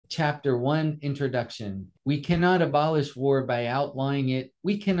Chapter 1 Introduction. We cannot abolish war by outlawing it.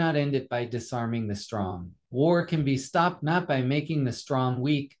 We cannot end it by disarming the strong. War can be stopped not by making the strong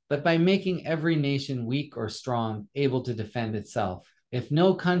weak, but by making every nation weak or strong, able to defend itself. If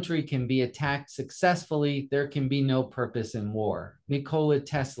no country can be attacked successfully, there can be no purpose in war. Nikola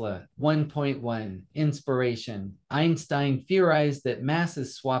Tesla. 1.1 Inspiration. Einstein theorized that mass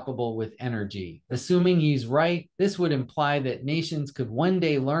is swappable with energy. Assuming he's right, this would imply that nations could one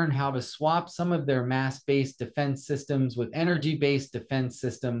day learn how to swap some of their mass-based defense systems with energy-based defense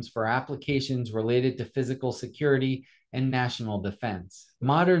systems for applications related to physical security and national defense.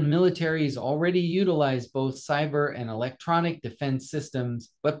 Modern militaries already utilize both cyber and electronic defense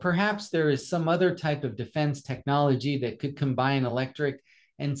systems, but perhaps there is some other type of defense technology that could combine electric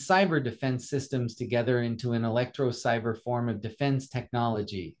and cyber defense systems together into an electro-cyber form of defense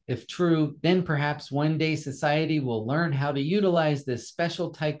technology. If true, then perhaps one day society will learn how to utilize this special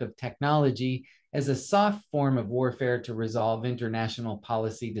type of technology as a soft form of warfare to resolve international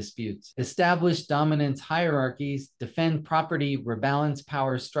policy disputes, establish dominance hierarchies, defend property, rebalance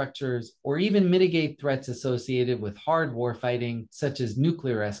power structures, or even mitigate threats associated with hard warfighting, such as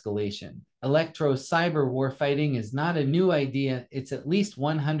nuclear escalation. Electro-cyber warfighting is not a new idea, it's at least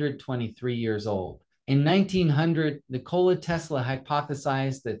 123 years old. In 1900, Nikola Tesla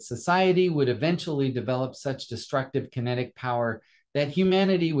hypothesized that society would eventually develop such destructive kinetic power that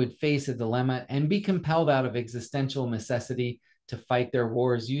humanity would face a dilemma and be compelled out of existential necessity to fight their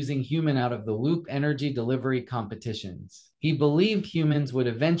wars using human out-of-the-loop energy delivery competitions. He believed humans would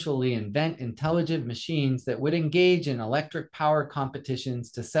eventually invent intelligent machines that would engage in electric power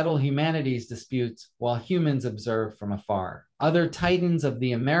competitions to settle humanity's disputes while humans observe from afar. Other titans of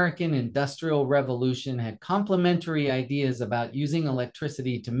the American Industrial Revolution had complementary ideas about using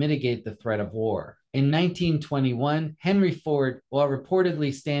electricity to mitigate the threat of war. In 1921, Henry Ford, while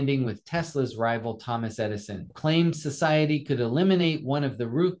reportedly standing with Tesla's rival Thomas Edison, claimed society could eliminate one of the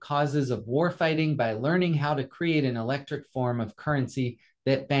root causes of warfighting by learning how to create an electric form of currency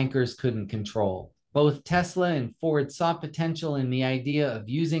that bankers couldn't control. Both Tesla and Ford saw potential in the idea of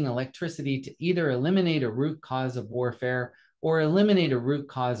using electricity to either eliminate a root cause of warfare or eliminate a root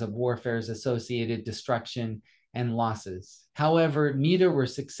cause of warfare's associated destruction and losses. However, neither were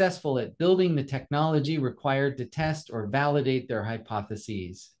successful at building the technology required to test or validate their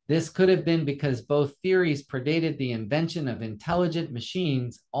hypotheses. This could have been because both theories predated the invention of intelligent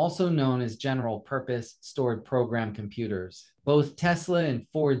machines, also known as general-purpose stored program computers. Both Tesla and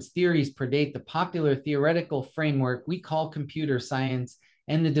Ford's theories predate the popular theoretical framework we call computer science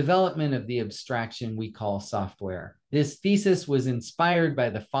and the development of the abstraction we call software. This thesis was inspired by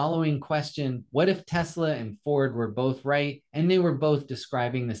the following question: what if Tesla and Ford were both right and they were both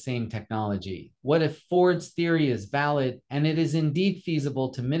describing the same technology? What if Ford's theory is valid and it is indeed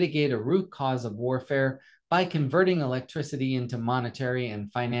feasible to mitigate a root cause of warfare by converting electricity into monetary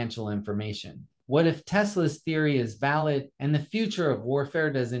and financial information? What if Tesla's theory is valid and the future of warfare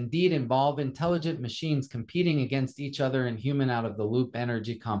does indeed involve intelligent machines competing against each other in human out-of-the-loop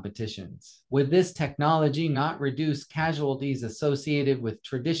energy competitions? Would this technology not reduce casualties associated with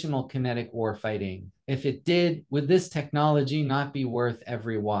traditional kinetic warfighting? If it did, would this technology not be worth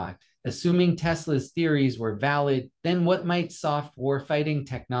every watt? Assuming Tesla's theories were valid, then what might soft warfighting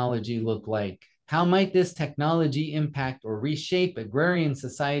technology look like? How might this technology impact or reshape agrarian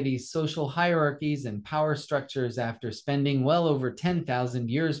society's social hierarchies and power structures after spending well over 10,000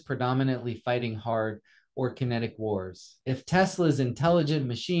 years predominantly fighting hard or kinetic wars? If Tesla's intelligent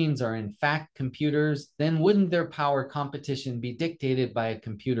machines are in fact computers, then wouldn't their power competition be dictated by a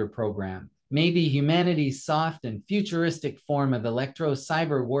computer program? Maybe humanity's soft and futuristic form of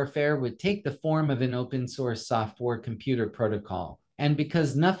electro-cyber warfare would take the form of an open-source software computer protocol. And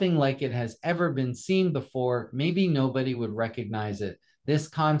because nothing like it has ever been seen before, maybe nobody would recognize it. This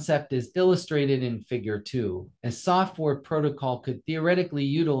concept is illustrated in Figure 2. A software protocol could theoretically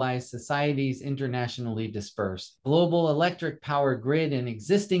utilize society's internationally dispersed global electric power grid and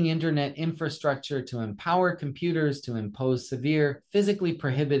existing internet infrastructure to empower computers to impose severe, physically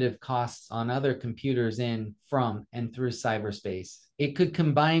prohibitive costs on other computers in, from, and through cyberspace. It could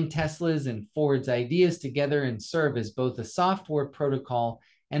combine Tesla's and Ford's ideas together and serve as both a software protocol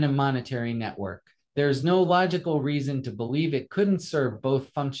and a monetary network. There's no logical reason to believe it couldn't serve both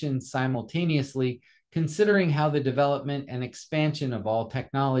functions simultaneously, considering how the development and expansion of all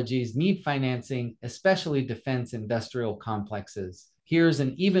technologies need financing, especially defense industrial complexes. Here's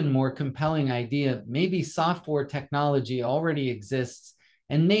an even more compelling idea: maybe software technology already exists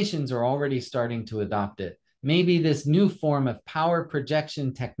and nations are already starting to adopt it. Maybe this new form of power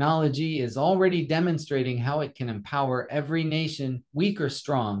projection technology is already demonstrating how it can empower every nation, weak or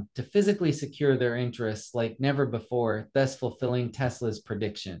strong, to physically secure their interests like never before, thus fulfilling Tesla's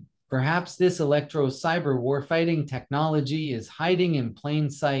prediction. Perhaps this electro-cyber warfighting technology is hiding in plain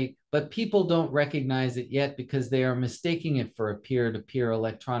sight, but people don't recognize it yet because they are mistaking it for a peer-to-peer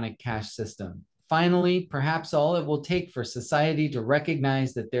electronic cash system. Finally, perhaps all it will take for society to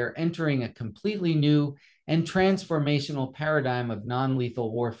recognize that they're entering a completely new and transformational paradigm of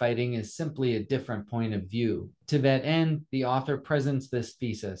non-lethal warfighting is simply a different point of view. To that end, the author presents this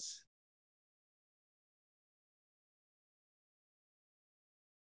thesis.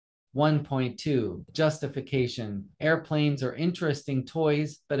 1.2 Justification. Airplanes are interesting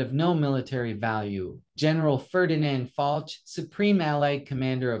toys, but of no military value. General Ferdinand Foch, Supreme Allied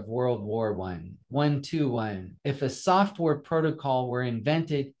Commander of World War I. 121. If a software protocol were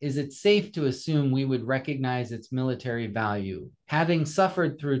invented, is it safe to assume we would recognize its military value? Having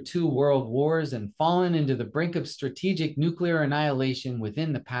suffered through 2 world wars and fallen into the brink of strategic nuclear annihilation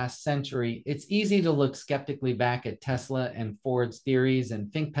within the past century, it's easy to look skeptically back at Tesla and Ford's theories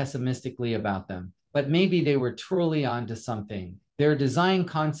and think pessimistically about them. But maybe they were truly onto something. Their design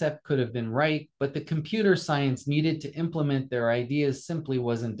concept could have been right, but the computer science needed to implement their ideas simply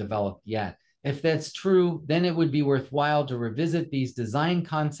wasn't developed yet. If that's true, then it would be worthwhile to revisit these design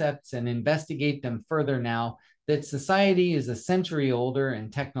concepts and investigate them further now that society is a century older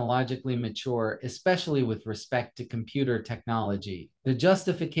and technologically mature, especially with respect to computer technology. The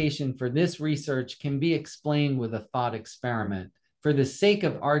justification for this research can be explained with a thought experiment. For the sake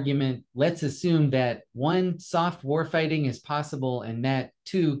of argument, let's assume that 1. Soft warfighting is possible and that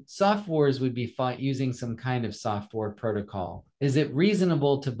 2. Soft wars would be fought using some kind of software protocol. Is it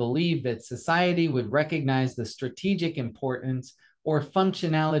reasonable to believe that society would recognize the strategic importance or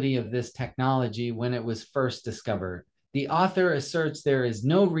functionality of this technology when it was first discovered? The author asserts there is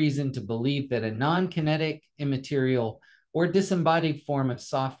no reason to believe that a non-kinetic, immaterial, or disembodied form of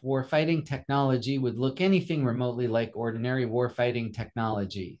soft warfighting technology would look anything remotely like ordinary warfighting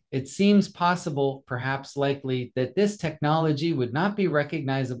technology. It seems possible, perhaps likely, that this technology would not be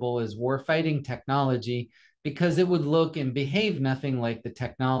recognizable as warfighting technology because it would look and behave nothing like the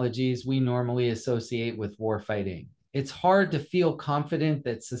technologies we normally associate with warfighting. It's hard to feel confident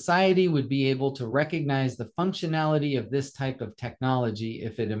that society would be able to recognize the functionality of this type of technology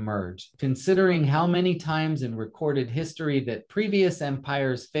if it emerged, considering how many times in recorded history that previous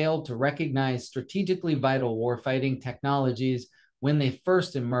empires failed to recognize strategically vital warfighting technologies when they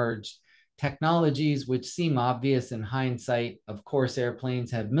first emerged. Technologies which seem obvious in hindsight, of course,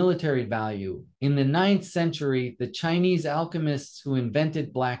 airplanes have military value. In the 9th century, the Chinese alchemists who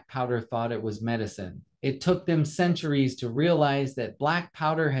invented black powder thought it was medicine. It took them centuries to realize that black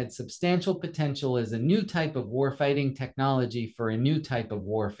powder had substantial potential as a new type of warfighting technology for a new type of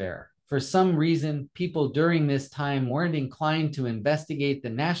warfare. For some reason, people during this time weren't inclined to investigate the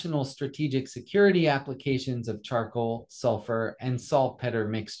national strategic security applications of charcoal, sulfur, and saltpeter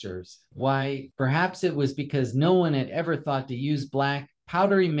mixtures. Why? Perhaps it was because no one had ever thought to use black,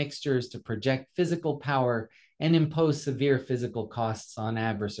 powdery mixtures to project physical power and impose severe physical costs on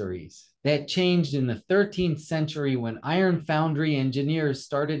adversaries. That changed in the 13th century when iron foundry engineers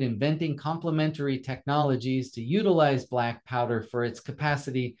started inventing complementary technologies to utilize black powder for its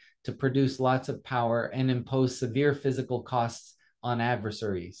capacity to produce lots of power and impose severe physical costs on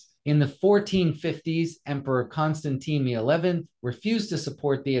adversaries. In the 1450s, Emperor Constantine XI refused to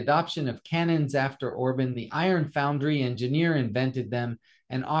support the adoption of cannons after Orban, the iron foundry engineer, invented them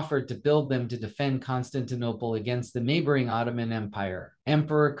and offered to build them to defend Constantinople against the neighboring Ottoman Empire.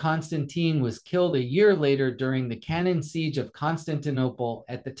 Emperor Constantine was killed a year later during the cannon siege of Constantinople.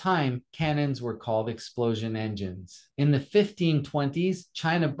 At the time, cannons were called explosion engines. In the 1520s,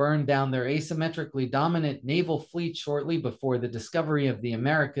 China burned down their asymmetrically dominant naval fleet shortly before the discovery of the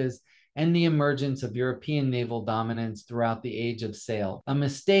Americas and the emergence of European naval dominance throughout the Age of Sail, a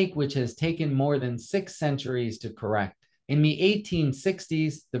mistake which has taken more than 6 centuries to correct. In the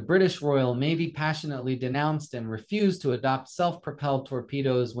 1860s, the British Royal Navy passionately denounced and refused to adopt self-propelled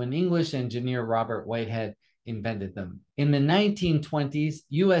torpedoes when English engineer Robert Whitehead invented them. In the 1920s,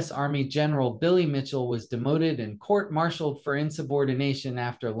 U.S. Army General Billy Mitchell was demoted and court-martialed for insubordination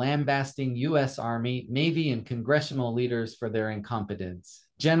after lambasting U.S. Army, Navy, and congressional leaders for their incompetence.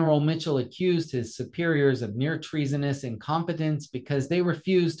 General Mitchell accused his superiors of near treasonous incompetence because they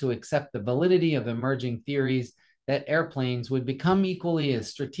refused to accept the validity of emerging theories that airplanes would become equally as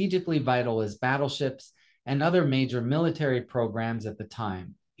strategically vital as battleships and other major military programs at the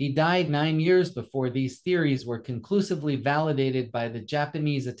time. He died 9 years before these theories were conclusively validated by the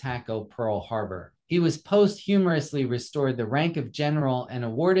Japanese attack on Pearl Harbor. He was posthumously restored the rank of general and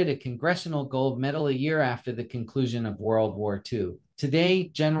awarded a Congressional Gold Medal a year after the conclusion of World War II. Today,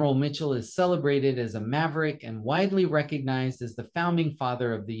 General Mitchell is celebrated as a maverick and widely recognized as the founding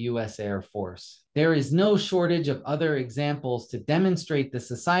father of the U.S. Air Force. There is no shortage of other examples to demonstrate the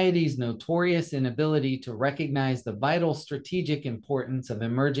society's notorious inability to recognize the vital strategic importance of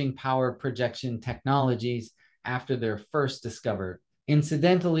emerging power projection technologies after they're first discovered.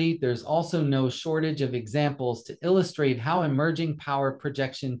 Incidentally, there's also no shortage of examples to illustrate how emerging power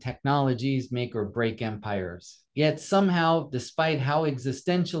projection technologies make or break empires. Yet somehow, despite how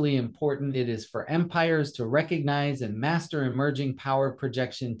existentially important it is for empires to recognize and master emerging power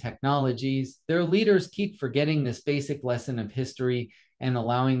projection technologies, their leaders keep forgetting this basic lesson of history and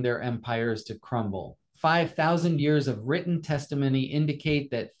allowing their empires to crumble. 5,000 years of written testimony indicate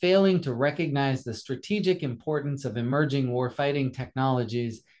that failing to recognize the strategic importance of emerging warfighting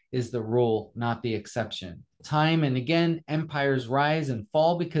technologies is the rule, not the exception. Time and again, empires rise and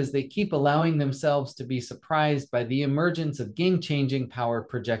fall because they keep allowing themselves to be surprised by the emergence of game-changing power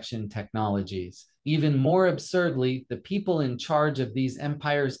projection technologies. Even more absurdly, the people in charge of these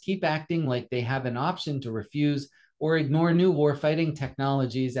empires keep acting like they have an option to refuse or ignore new warfighting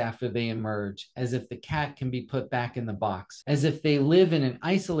technologies after they emerge, as if the cat can be put back in the box, as if they live in an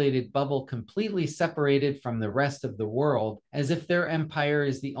isolated bubble completely separated from the rest of the world, as if their empire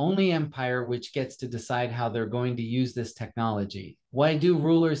is the only empire which gets to decide how they're going to use this technology. Why do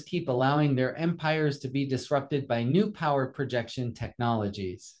rulers keep allowing their empires to be disrupted by new power projection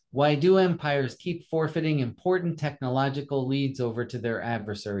technologies? Why do empires keep forfeiting important technological leads over to their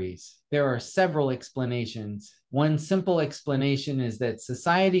adversaries? There are several explanations. One simple explanation is that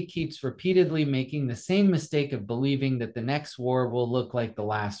society keeps repeatedly making the same mistake of believing that the next war will look like the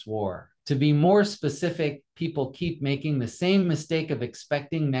last war. To be more specific, people keep making the same mistake of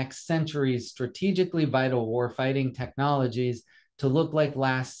expecting next century's strategically vital warfighting technologies to look like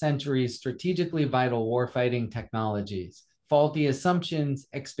last century's strategically vital warfighting technologies. Faulty assumptions,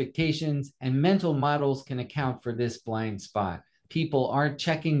 expectations, and mental models can account for this blind spot. People aren't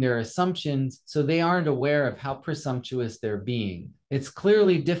checking their assumptions, so they aren't aware of how presumptuous they're being. It's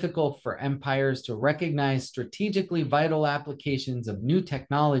clearly difficult for empires to recognize strategically vital applications of new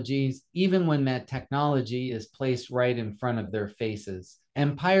technologies, even when that technology is placed right in front of their faces.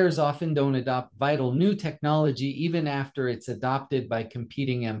 Empires often don't adopt vital new technology even after it's adopted by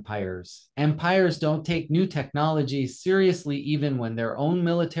competing empires. Empires don't take new technologies seriously even when their own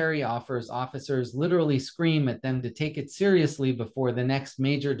military officers literally scream at them to take it seriously before the next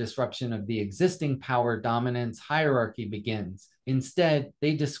major disruption of the existing power dominance hierarchy begins. Instead,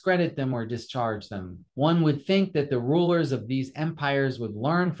 they discredit them or discharge them. One would think that the rulers of these empires would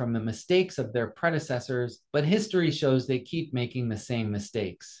learn from the mistakes of their predecessors, but history shows they keep making the same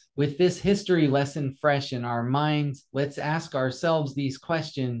mistakes. With this history lesson fresh in our minds, let's ask ourselves these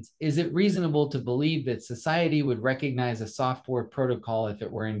questions. Is it reasonable to believe that society would recognize a software protocol if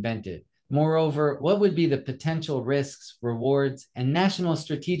it were invented? Moreover, what would be the potential risks, rewards, and national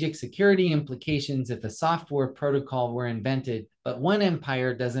strategic security implications if a software protocol were invented, but one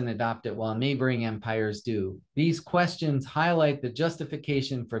empire doesn't adopt it while neighboring empires do? These questions highlight the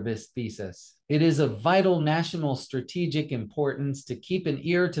justification for this thesis. It is of vital national strategic importance to keep an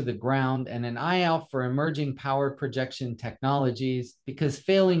ear to the ground and an eye out for emerging power projection technologies, because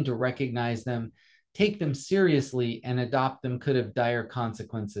failing to recognize them, take them seriously, and adopt them could have dire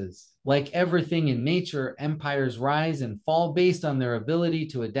consequences. Like everything in nature, empires rise and fall based on their ability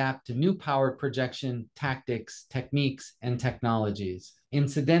to adapt to new power projection tactics, techniques, and technologies.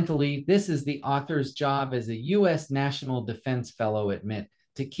 Incidentally, this is the author's job as a U.S. National Defense Fellow at MIT,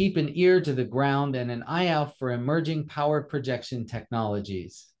 to keep an ear to the ground and an eye out for emerging power projection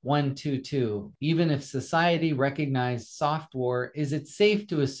technologies. 122. Even if society recognized Softwar, is it safe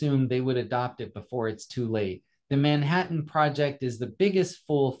to assume they would adopt it before it's too late? The Manhattan Project is the biggest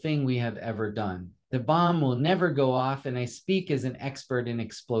fool thing we have ever done. The bomb will never go off, and I speak as an expert in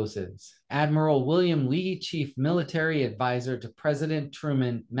explosives. Admiral William Lee, Chief Military Advisor to President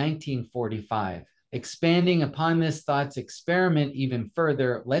Truman, 1945. Expanding upon this thought's experiment even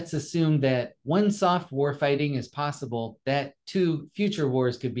further, let's assume that 1, soft warfighting is possible, that 2, future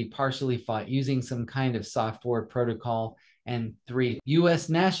wars could be partially fought using some kind of software protocol, and 3, U.S.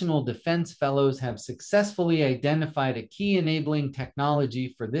 National Defense Fellows have successfully identified a key enabling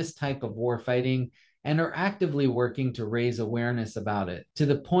technology for this type of warfighting and are actively working to raise awareness about it, to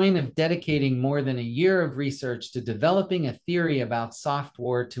the point of dedicating more than a year of research to developing a theory about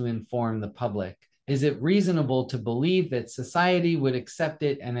software to inform the public. Is it reasonable to believe that society would accept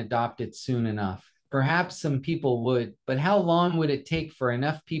it and adopt it soon enough? Perhaps some people would, but how long would it take for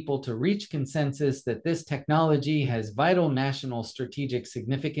enough people to reach consensus that this technology has vital national strategic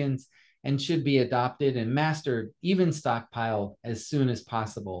significance and should be adopted and mastered, even stockpiled, as soon as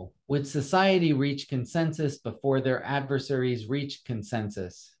possible? Would society reach consensus before their adversaries reach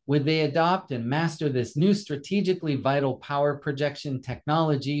consensus? Would they adopt and master this new strategically vital power projection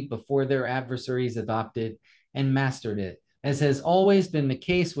technology before their adversaries adopted and mastered it? As has always been the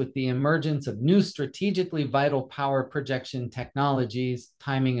case with the emergence of new strategically vital power projection technologies,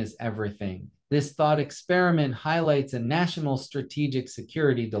 timing is everything. This thought experiment highlights a national strategic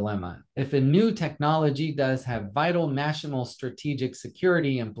security dilemma. If a new technology does have vital national strategic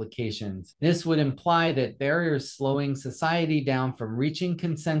security implications, this would imply that barriers slowing society down from reaching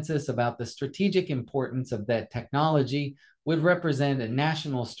consensus about the strategic importance of that technology would represent a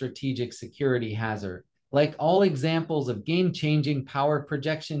national strategic security hazard. Like all examples of game-changing power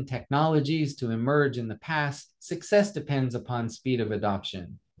projection technologies to emerge in the past, success depends upon speed of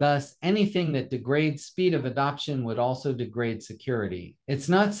adoption. Thus, anything that degrades speed of adoption would also degrade security. It's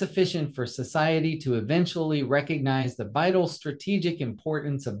not sufficient for society to eventually recognize the vital strategic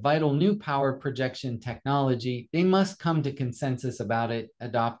importance of vital new power projection technology. They must come to consensus about it,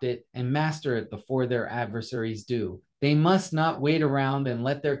 adopt it, and master it before their adversaries do. They must not wait around and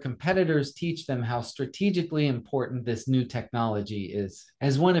let their competitors teach them how strategically important this new technology is.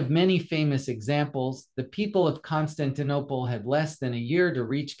 As one of many famous examples, the people of Constantinople had less than a year to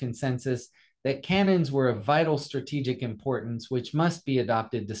reach consensus that cannons were of vital strategic importance, which must be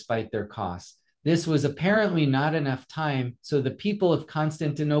adopted despite their cost. This was apparently not enough time, so the people of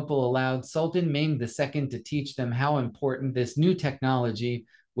Constantinople allowed Sultan Mehmed II to teach them how important this new technology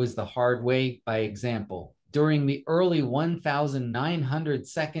was the hard way by example. During the early 1900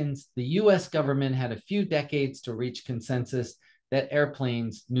 seconds, the US government had a few decades to reach consensus that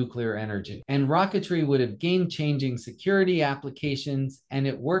airplanes, nuclear energy, and rocketry would have game-changing security applications, and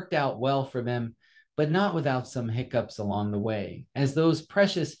it worked out well for them, but not without some hiccups along the way. As those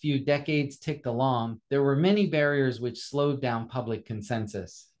precious few decades ticked along, there were many barriers which slowed down public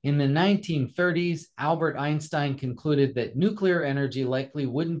consensus. In the 1930s, Albert Einstein concluded that nuclear energy likely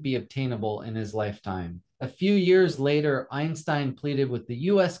wouldn't be obtainable in his lifetime. A few years later, Einstein pleaded with the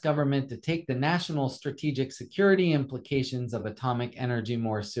US government to take the national strategic security implications of atomic energy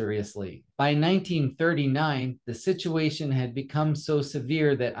more seriously. By 1939, the situation had become so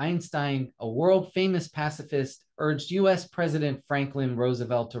severe that Einstein, a world-famous pacifist, urged US President Franklin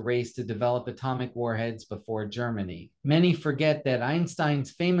Roosevelt to race to develop atomic warheads before Germany. Many forget that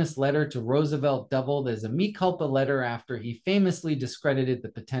Einstein's famous letter to Roosevelt doubled as a mea culpa letter after he famously discredited the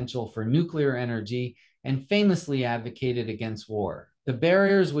potential for nuclear energy and famously advocated against war. The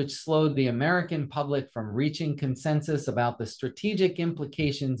barriers which slowed the American public from reaching consensus about the strategic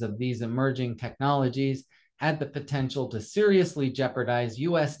implications of these emerging technologies had the potential to seriously jeopardize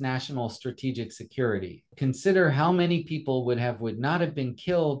US national strategic security. Consider how many people would not have been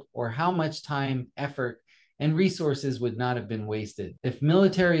killed, or how much time, effort, and resources would not have been wasted if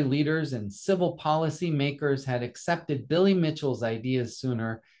military leaders and civil policy makers had accepted Billy Mitchell's ideas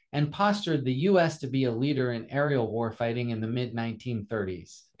sooner and postured the US to be a leader in aerial warfighting in the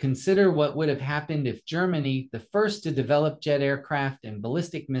mid-1930s. Consider what would have happened if Germany, the first to develop jet aircraft and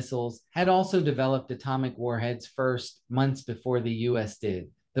ballistic missiles, had also developed atomic warheads first, months before the US did.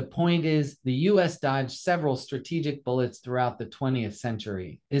 The point is, the US dodged several strategic bullets throughout the 20th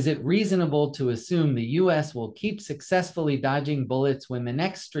century. Is it reasonable to assume the US will keep successfully dodging bullets when the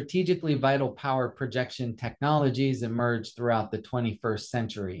next strategically vital power projection technologies emerge throughout the 21st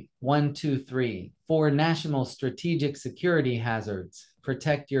century? 1, 2, 3. 4. National strategic security hazards.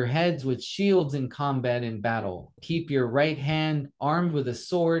 Protect your heads with shields in combat and battle. Keep your right hand armed with a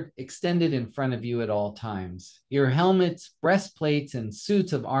sword extended in front of you at all times. Your helmets, breastplates, and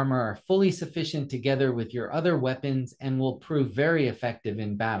suits of armor are fully sufficient together with your other weapons and will prove very effective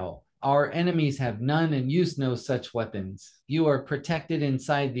in battle. Our enemies have none and use no such weapons. You are protected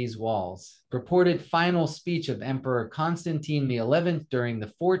inside these walls. Purported final speech of Emperor Constantine XI during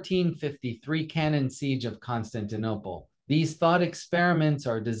the 1453 Cannon Siege of Constantinople. These thought experiments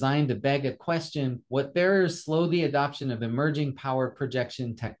are designed to beg a question: what barriers slow the adoption of emerging power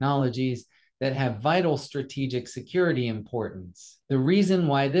projection technologies that have vital strategic security importance? The reason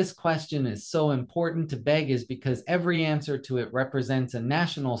why this question is so important to beg is because every answer to it represents a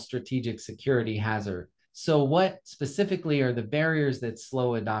national strategic security hazard. So what specifically are the barriers that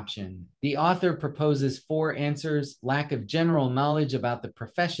slow adoption? The author proposes 4 answers: lack of general knowledge about the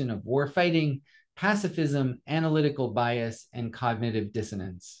profession of warfighting, pacifism, analytical bias, and cognitive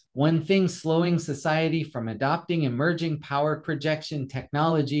dissonance. One thing slowing society from adopting emerging power projection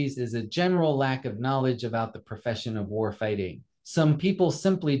technologies is a general lack of knowledge about the profession of warfighting. Some people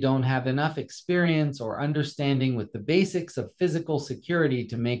simply don't have enough experience or understanding with the basics of physical security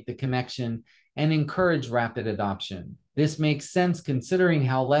to make the connection and encourage rapid adoption. This makes sense considering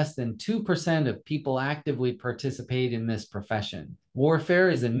how less than 2% of people actively participate in this profession. Warfare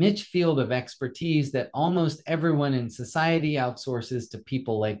is a niche field of expertise that almost everyone in society outsources to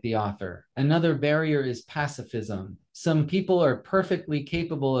people like the author. Another barrier is pacifism. Some people are perfectly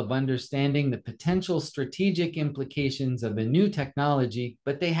capable of understanding the potential strategic implications of a new technology,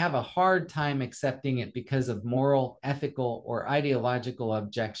 but they have a hard time accepting it because of moral, ethical, or ideological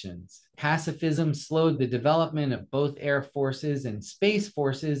objections. Pacifism slowed the development of both air forces and space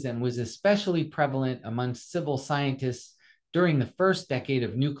forces and was especially prevalent amongst civil scientists during the first decade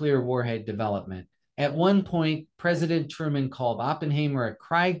of nuclear warhead development. At one point, President Truman called Oppenheimer a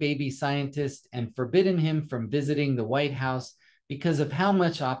crybaby scientist and forbidden him from visiting the White House because of how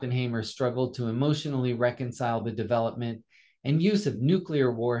much Oppenheimer struggled to emotionally reconcile the development and use of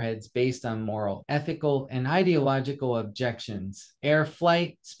nuclear warheads based on moral, ethical, and ideological objections. Air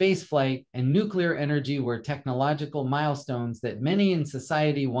flight, space flight, and nuclear energy were technological milestones that many in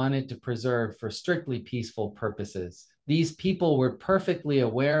society wanted to preserve for strictly peaceful purposes. These people were perfectly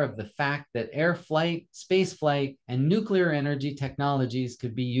aware of the fact that air flight, space flight, and nuclear energy technologies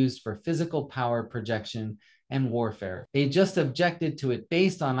could be used for physical power projection and warfare. They just objected to it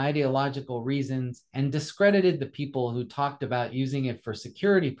based on ideological reasons and discredited the people who talked about using it for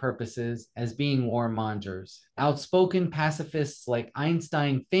security purposes as being warmongers. Outspoken pacifists like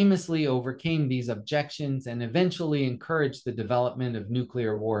Einstein famously overcame these objections and eventually encouraged the development of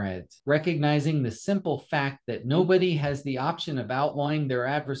nuclear warheads, recognizing the simple fact that nobody has the option of outlawing their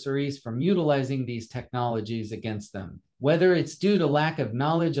adversaries from utilizing these technologies against them. Whether it's due to lack of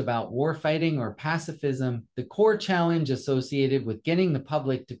knowledge about warfighting or pacifism, the core challenge associated with getting the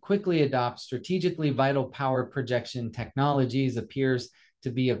public to quickly adopt strategically vital power projection technologies appears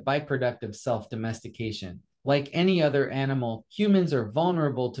to be a byproduct of self-domestication. Like any other animal, humans are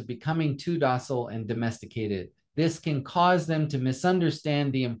vulnerable to becoming too docile and domesticated. This can cause them to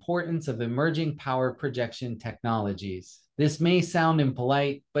misunderstand the importance of emerging power projection technologies. This may sound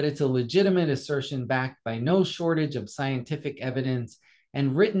impolite, but it's a legitimate assertion backed by no shortage of scientific evidence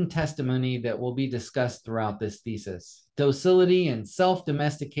and written testimony that will be discussed throughout this thesis. Docility and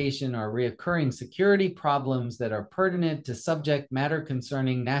self-domestication are recurring security problems that are pertinent to subject matter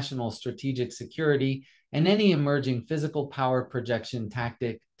concerning national strategic security and any emerging physical power projection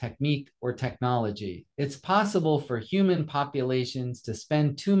tactic, technique, or technology. It's possible for human populations to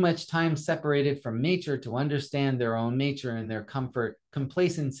spend too much time separated from nature to understand their own nature and their comfort,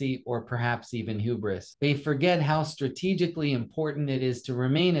 complacency, or perhaps even hubris. They forget how strategically important it is to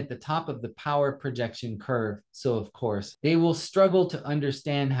remain at the top of the power projection curve. So, of course, they will struggle to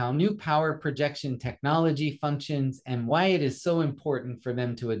understand how new power projection technology functions and why it is so important for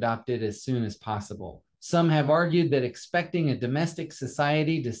them to adopt it as soon as possible. Some have argued that expecting a domestic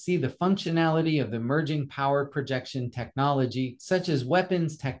society to see the functionality of emerging power projection technology, such as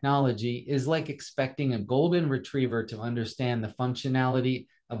weapons technology, is like expecting a golden retriever to understand the functionality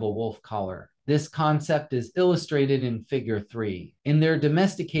of a wolf collar. This concept is illustrated in Figure 3. In their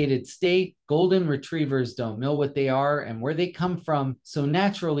domesticated state, golden retrievers don't know what they are and where they come from, so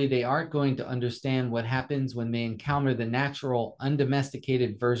naturally they aren't going to understand what happens when they encounter the natural,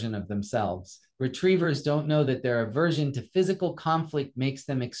 undomesticated version of themselves. Retrievers don't know that their aversion to physical conflict makes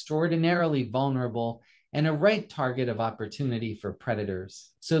them extraordinarily vulnerable and a right target of opportunity for predators.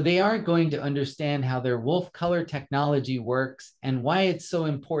 So they aren't going to understand how their wolf color technology works and why it's so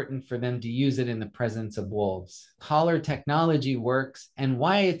important for them to use it in the presence of wolves. Collar technology works and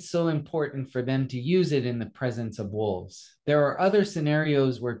why it's so important for them to use it in the presence of wolves. There are other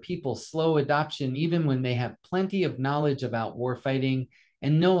scenarios where people slow adoption even when they have plenty of knowledge about warfighting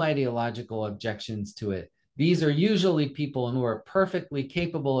and no ideological objections to it. These are usually people who are perfectly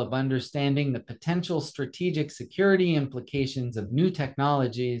capable of understanding the potential strategic security implications of new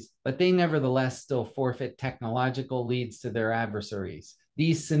technologies, but they nevertheless still forfeit technological leads to their adversaries.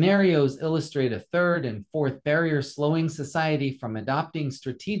 These scenarios illustrate a third and fourth barrier slowing society from adopting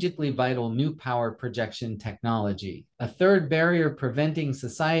strategically vital new power projection technology. A third barrier preventing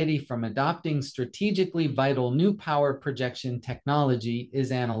society from adopting strategically vital new power projection technology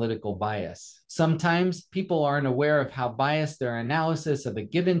is analytical bias. Sometimes people aren't aware of how biased their analysis of a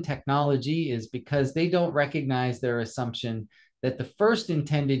given technology is because they don't recognize their assumption that the first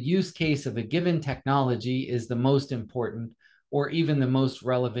intended use case of a given technology is the most important, or even the most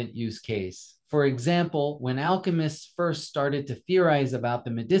relevant use case. For example, when alchemists first started to theorize about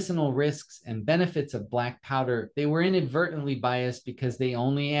the medicinal risks and benefits of black powder, they were inadvertently biased because they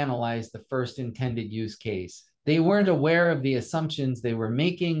only analyzed the first intended use case. They weren't aware of the assumptions they were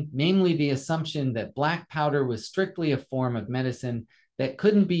making, namely the assumption that black powder was strictly a form of medicine that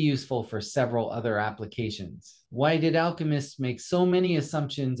couldn't be useful for several other applications. Why did alchemists make so many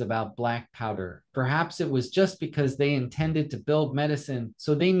assumptions about black powder? Perhaps it was just because they intended to build medicine,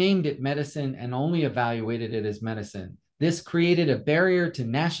 so they named it medicine and only evaluated it as medicine. This created a barrier to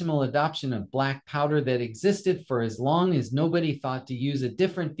national adoption of black powder that existed for as long as nobody thought to use a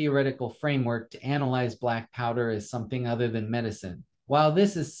different theoretical framework to analyze black powder as something other than medicine. While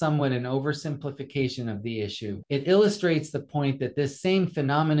this is somewhat an oversimplification of the issue, it illustrates the point that this same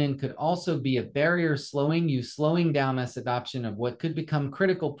phenomenon could also be a barrier slowing down us adoption of what could become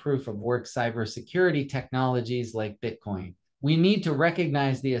critical proof of work cybersecurity technologies like Bitcoin. We need to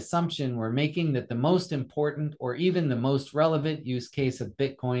recognize the assumption we're making that the most important or even the most relevant use case of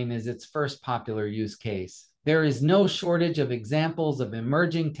Bitcoin is its first popular use case. There is no shortage of examples of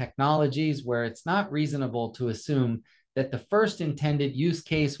emerging technologies where it's not reasonable to assume that the first intended use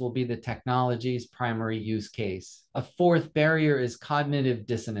case will be the technology's primary use case. A fourth barrier is cognitive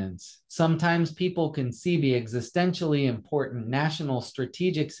dissonance. Sometimes people can see the existentially important national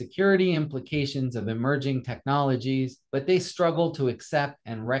strategic security implications of emerging technologies, but they struggle to accept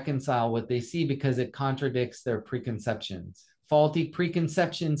and reconcile what they see because it contradicts their preconceptions. Faulty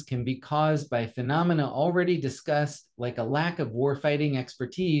preconceptions can be caused by phenomena already discussed, like a lack of warfighting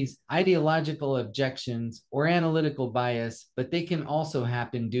expertise, ideological objections, or analytical bias, but they can also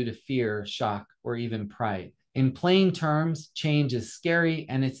happen due to fear, shock, or even pride. In plain terms, change is scary,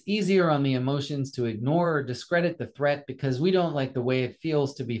 and it's easier on the emotions to ignore or discredit the threat because we don't like the way it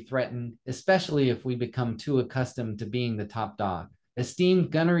feels to be threatened, especially if we become too accustomed to being the top dog.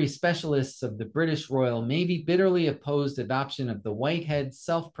 Esteemed gunnery specialists of the British Royal Navy bitterly opposed adoption of the Whitehead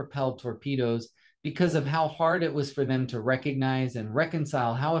self-propelled torpedoes because of how hard it was for them to recognize and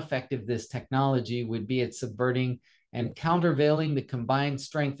reconcile how effective this technology would be at subverting and countervailing the combined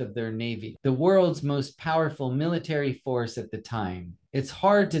strength of their navy, the world's most powerful military force at the time. It's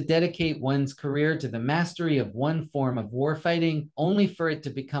hard to dedicate one's career to the mastery of one form of warfighting, only for it to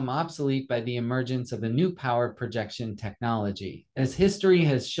become obsolete by the emergence of a new power projection technology. As history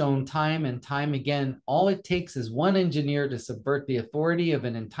has shown time and time again, all it takes is one engineer to subvert the authority of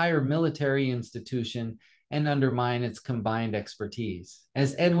an entire military institution and undermine its combined expertise.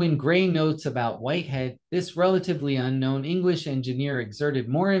 As Edwin Gray notes about Whitehead, this relatively unknown English engineer exerted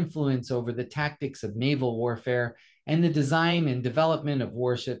more influence over the tactics of naval warfare and the design and development of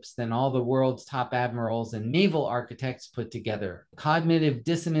warships than all the world's top admirals and naval architects put together. Cognitive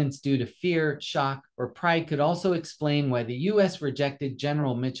dissonance due to fear, shock, or pride could also explain why the US rejected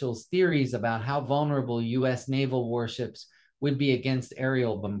General Mitchell's theories about how vulnerable US naval warships would be against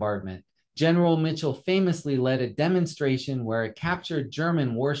aerial bombardment. General Mitchell famously led a demonstration where a captured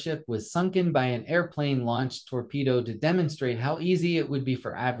German warship was sunken by an airplane-launched torpedo to demonstrate how easy it would be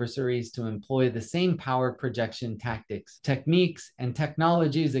for adversaries to employ the same power projection tactics, techniques, and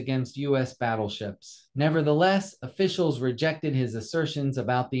technologies against U.S. battleships. Nevertheless, officials rejected his assertions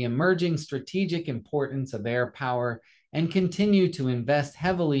about the emerging strategic importance of air power and continued to invest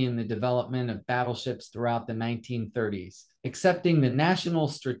heavily in the development of battleships throughout the 1930s. Accepting the national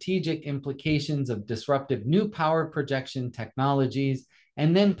strategic implications of disruptive new power projection technologies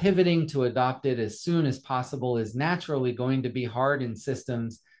and then pivoting to adopt it as soon as possible is naturally going to be hard in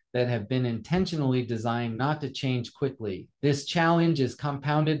systems that have been intentionally designed not to change quickly. This challenge is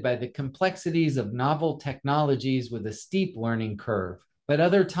compounded by the complexities of novel technologies with a steep learning curve. But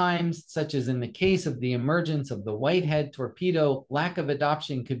other times, such as in the case of the emergence of the Whitehead torpedo, lack of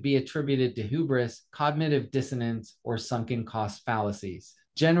adoption could be attributed to hubris, cognitive dissonance, or sunken cost fallacies.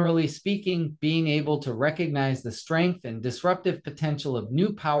 Generally speaking, being able to recognize the strength and disruptive potential of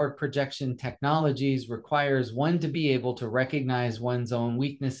new power projection technologies requires one to be able to recognize one's own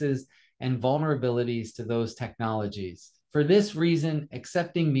weaknesses and vulnerabilities to those technologies. For this reason,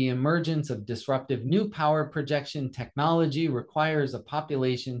 accepting the emergence of disruptive new power projection technology requires a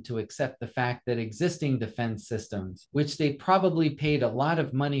population to accept the fact that existing defense systems, which they probably paid a lot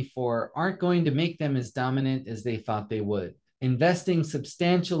of money for, aren't going to make them as dominant as they thought they would. Investing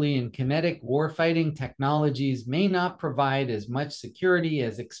substantially in kinetic warfighting technologies may not provide as much security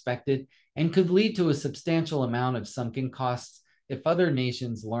as expected and could lead to a substantial amount of sunken costs if other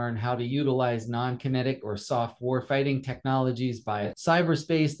nations learn how to utilize non-kinetic or soft warfighting technologies by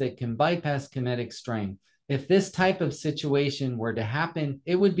cyberspace that can bypass kinetic strength. If this type of situation were to happen,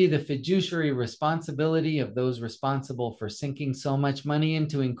 it would be the fiduciary responsibility of those responsible for sinking so much money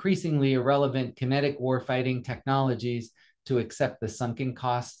into increasingly irrelevant kinetic warfighting technologies to accept the sunken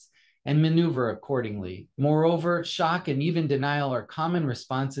costs and maneuver accordingly. Moreover, shock and even denial are common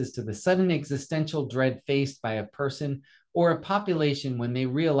responses to the sudden existential dread faced by a person or a population when they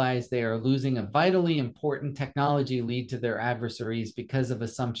realize they are losing a vitally important technology lead to their adversaries because of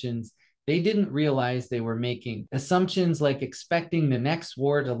assumptions they didn't realize they were making. Assumptions like expecting the next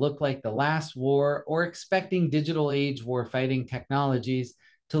war to look like the last war, or expecting digital age warfighting technologies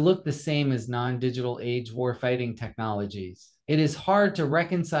to look the same as non-digital age warfighting technologies. It is hard to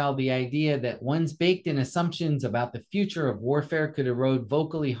reconcile the idea that one's baked-in assumptions about the future of warfare could erode,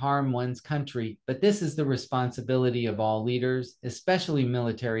 vocally harm one's country, but this is the responsibility of all leaders, especially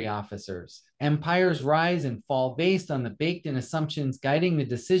military officers. Empires rise and fall based on the baked-in assumptions guiding the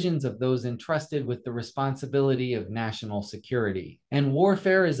decisions of those entrusted with the responsibility of national security. And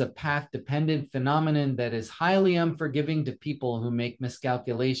warfare is a path-dependent phenomenon that is highly unforgiving to people who make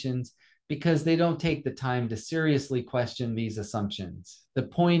miscalculations because they don't take the time to seriously question these assumptions. The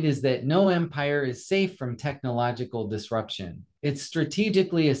point is that no empire is safe from technological disruption. It's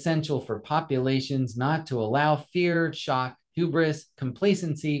strategically essential for populations not to allow fear, shock, hubris,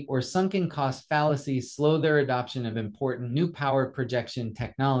 complacency, or sunken cost fallacies slow their adoption of important new power projection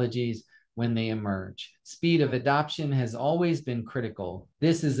technologies when they emerge. Speed of adoption has always been critical.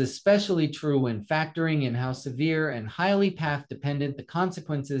 This is especially true when factoring in how severe and highly path-dependent the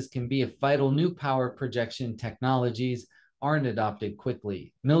consequences can be if vital new power projection technologies aren't adopted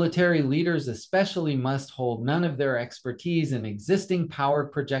quickly. Military leaders especially must hold none of their expertise in existing power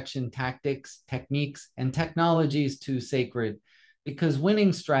projection tactics, techniques, and technologies too sacred, because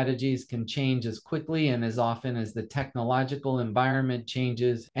winning strategies can change as quickly and as often as the technological environment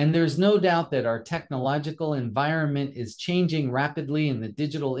changes. And there's no doubt that our technological environment is changing rapidly in the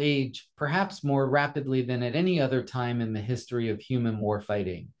digital age, perhaps more rapidly than at any other time in the history of human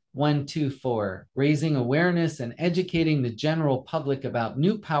warfighting. 124. Raising awareness and educating the general public about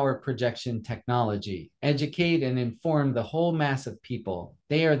new power projection technology. Educate and inform the whole mass of people.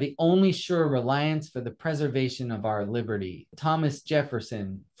 They are the only sure reliance for the preservation of our liberty. Thomas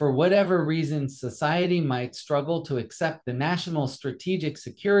Jefferson. For whatever reasons society might struggle to accept the national strategic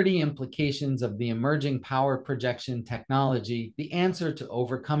security implications of the emerging power projection technology, the answer to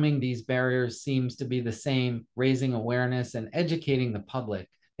overcoming these barriers seems to be the same: raising awareness and educating the public.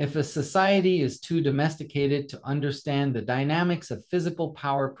 If a society is too domesticated to understand the dynamics of physical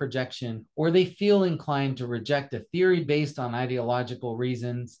power projection, or they feel inclined to reject a theory based on ideological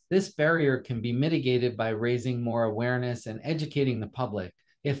reasons, this barrier can be mitigated by raising more awareness and educating the public.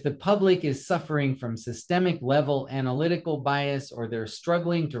 If the public is suffering from systemic level analytical bias, or they're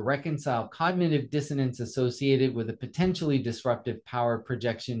struggling to reconcile cognitive dissonance associated with a potentially disruptive power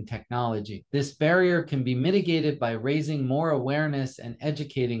projection technology, this barrier can be mitigated by raising more awareness and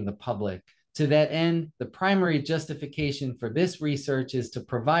educating the public. To that end, the primary justification for this research is to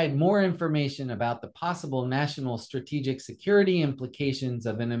provide more information about the possible national strategic security implications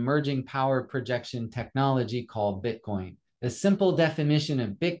of an emerging power projection technology called Bitcoin. The simple definition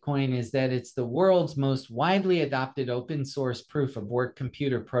of Bitcoin is that it's the world's most widely adopted open source proof of work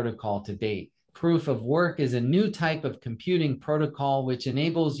computer protocol to date. Proof of work is a new type of computing protocol which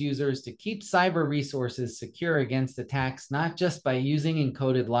enables users to keep cyber resources secure against attacks, not just by using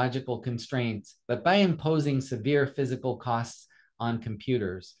encoded logical constraints, but by imposing severe physical costs on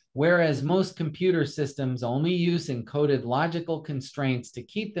computers. Whereas most computer systems only use encoded logical constraints to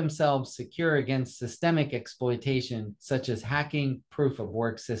keep themselves secure against systemic exploitation, such as hacking,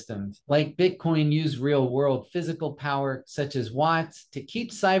 proof-of-work systems like Bitcoin use real-world physical power, such as watts, to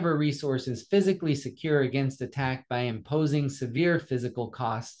keep cyber resources physically secure against attack by imposing severe physical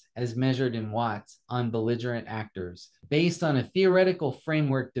costs, as measured in watts, on belligerent actors. Based on a theoretical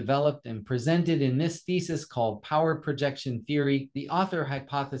framework developed and presented in this thesis called power projection theory, the author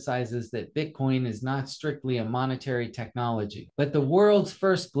hypothesizes that Bitcoin is not strictly a monetary technology, but the world's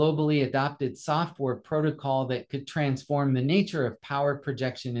first globally adopted software protocol that could transform the nature of power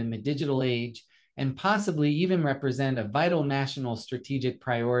projection in the digital age and possibly even represent a vital national strategic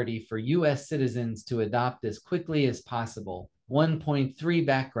priority for U.S. citizens to adopt as quickly as possible. 1.3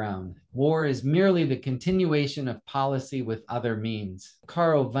 Background. War is merely the continuation of policy with other means.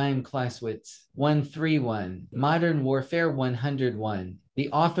 Karl von Clausewitz. 131. Modern Warfare 101. The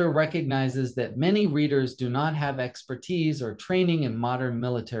author recognizes that many readers do not have expertise or training in modern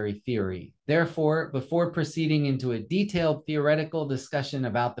military theory. Therefore, before proceeding into a detailed theoretical discussion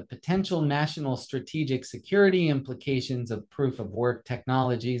about the potential national strategic security implications of proof-of-work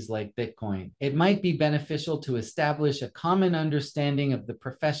technologies like Bitcoin, it might be beneficial to establish a common understanding of the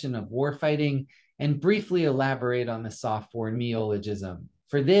profession of warfighting and briefly elaborate on the Softwar neologism.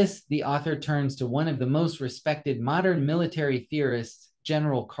 For this, the author turns to one of the most respected modern military theorists,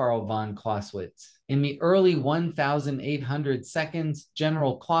 General Karl von Clausewitz. In the early 1800 seconds,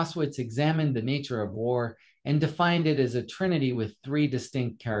 General Clausewitz examined the nature of war and defined it as a trinity with three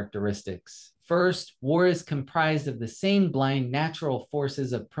distinct characteristics. First, war is comprised of the same blind natural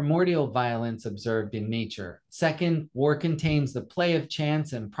forces of primordial violence observed in nature. Second, war contains the play of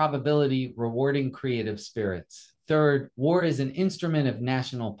chance and probability, rewarding creative spirits. Third, war is an instrument of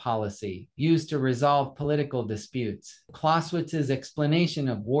national policy, used to resolve political disputes. Clausewitz's explanation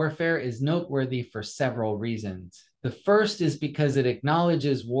of warfare is noteworthy for several reasons. The first is because it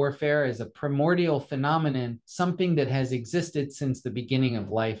acknowledges warfare as a primordial phenomenon, something that has existed since the beginning of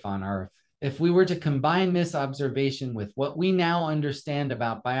life on Earth. If we were to combine this observation with what we now understand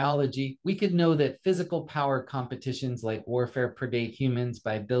about biology, we could know that physical power competitions like warfare predate humans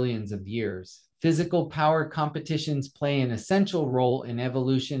by billions of years. Physical power competitions play an essential role in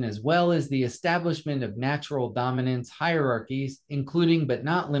evolution as well as the establishment of natural dominance hierarchies, including but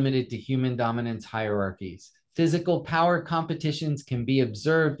not limited to human dominance hierarchies. Physical power competitions can be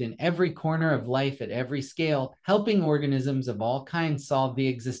observed in every corner of life at every scale, helping organisms of all kinds solve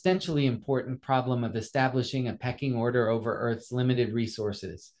the existentially important problem of establishing a pecking order over Earth's limited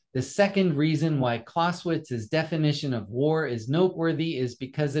resources. The second reason why Clausewitz's definition of war is noteworthy is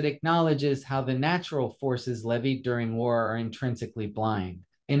because it acknowledges how the natural forces levied during war are intrinsically blind.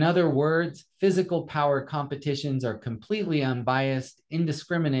 In other words, physical power competitions are completely unbiased,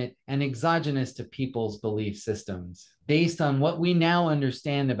 indiscriminate, and exogenous to people's belief systems. Based on what we now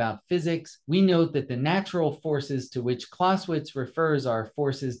understand about physics, we note that the natural forces to which Clausewitz refers are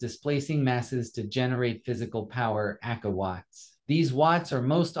forces displacing masses to generate physical power, akawatts. These watts are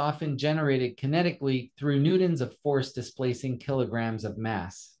most often generated kinetically through newtons of force displacing kilograms of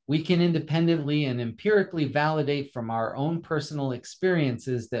mass. We can independently and empirically validate from our own personal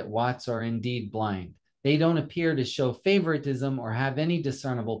experiences that watts are indeed blind. They don't appear to show favoritism or have any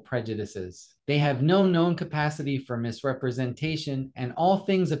discernible prejudices. They have no known capacity for misrepresentation, and all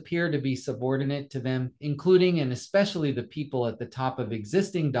things appear to be subordinate to them, including and especially the people at the top of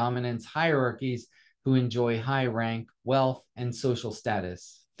existing dominance hierarchies who enjoy high rank, wealth, and social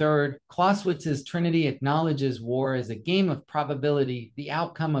status. Third, Clausewitz's trinity acknowledges war as a game of probability, the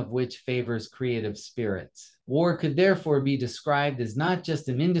outcome of which favors creative spirits. War could therefore be described as not just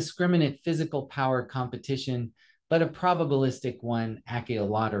an indiscriminate physical power competition, but a probabilistic one, aka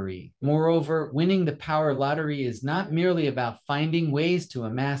lottery. Moreover, winning the power lottery is not merely about finding ways to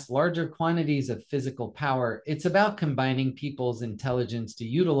amass larger quantities of physical power, it's about combining people's intelligence to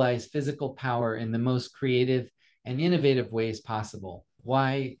utilize physical power in the most creative and innovative ways possible.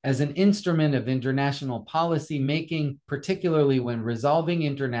 Why? As an instrument of international policy making, particularly when resolving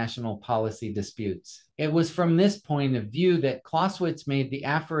international policy disputes. It was from this point of view that Clausewitz made the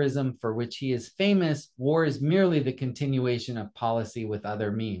aphorism for which he is famous: war is merely the continuation of policy with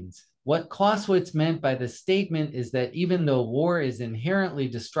other means. What Clausewitz meant by the statement is that even though war is inherently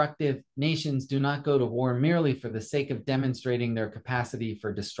destructive, nations do not go to war merely for the sake of demonstrating their capacity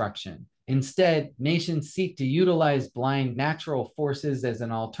for destruction. Instead, nations seek to utilize blind natural forces as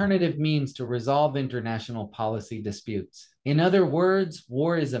an alternative means to resolve international policy disputes. In other words,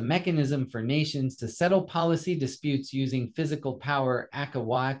 war is a mechanism for nations to settle policy disputes using physical power,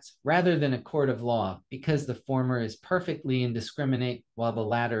 akawatts, rather than a court of law, because the former is perfectly indiscriminate while the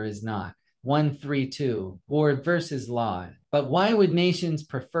latter is not. 132. War versus law. But why would nations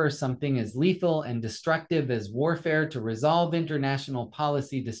prefer something as lethal and destructive as warfare to resolve international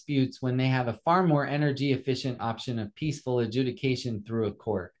policy disputes when they have a far more energy-efficient option of peaceful adjudication through a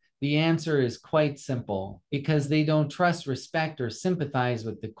court? The answer is quite simple: because they don't trust, respect, or sympathize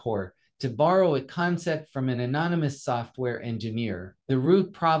with the court. To borrow a concept from an anonymous software engineer, the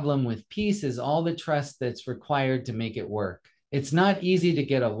root problem with peace is all the trust that's required to make it work. It's not easy to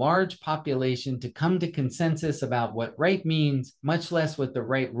get a large population to come to consensus about what right means, much less what the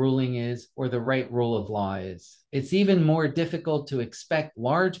right ruling is or the right rule of law is. It's even more difficult to expect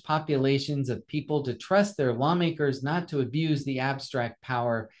large populations of people to trust their lawmakers not to abuse the abstract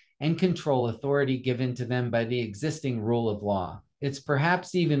power and control authority given to them by the existing rule of law. It's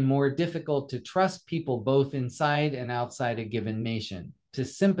perhaps even more difficult to trust people both inside and outside a given nation. to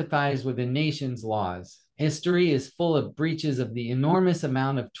sympathize with a nation's laws. History is full of breaches of the enormous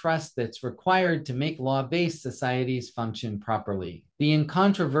amount of trust that's required to make law-based societies function properly. The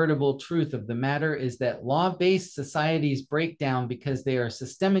incontrovertible truth of the matter is that law-based societies break down because they are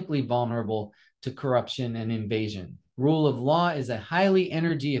systemically vulnerable to corruption and invasion. Rule of law is a highly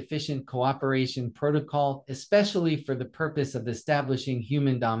energy-efficient cooperation protocol, especially for the purpose of establishing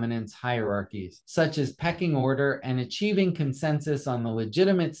human dominance hierarchies, such as pecking order and achieving consensus on the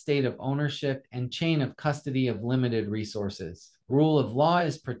legitimate state of ownership and chain of custody of limited resources. Rule of law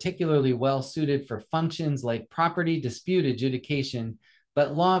is particularly well suited for functions like property dispute adjudication,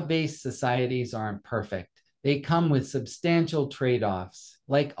 but law-based societies aren't perfect. They come with substantial trade-offs.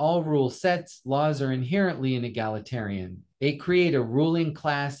 Like all rule sets, laws are inherently inegalitarian. They create a ruling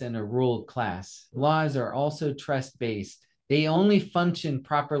class and a ruled class. Laws are also trust-based. They only function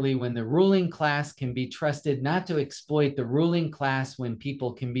properly when the ruling class can be trusted not to exploit the ruling class, when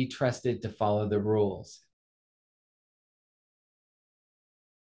people can be trusted to follow the rules.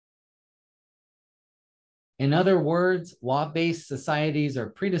 In other words, law-based societies are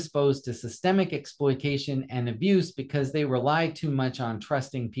predisposed to systemic exploitation and abuse because they rely too much on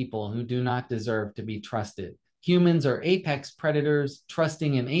trusting people who do not deserve to be trusted. Humans are apex predators.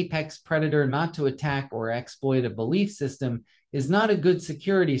 Trusting an apex predator not to attack or exploit a belief system is not a good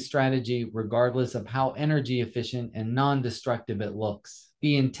security strategy, regardless of how energy efficient and non-destructive it looks.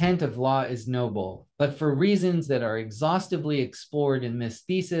 The intent of law is noble, but for reasons that are exhaustively explored in this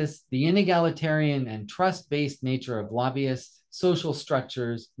thesis, the inegalitarian and trust-based nature of lobbyists' social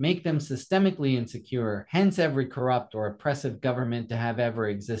structures make them systemically insecure, hence every corrupt or oppressive government to have ever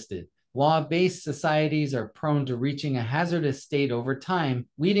existed. Law-based societies are prone to reaching a hazardous state over time,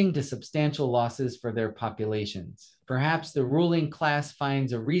 leading to substantial losses for their populations. Perhaps the ruling class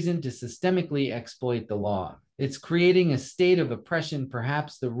finds a reason to systemically exploit the law. It's creating a state of oppression.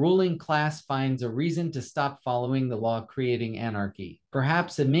 Perhaps the ruling class finds a reason to stop following the law, creating anarchy.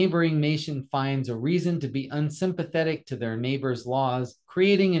 Perhaps a neighboring nation finds a reason to be unsympathetic to their neighbor's laws,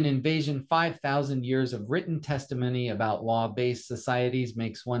 creating an invasion. 5,000 years of written testimony about law-based societies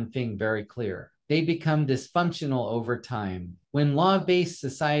makes one thing very clear. They become dysfunctional over time. When law-based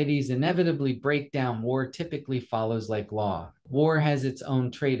societies inevitably break down, war typically follows like law. War has its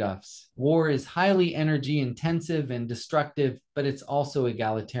own trade-offs. War is highly energy-intensive and destructive, but it's also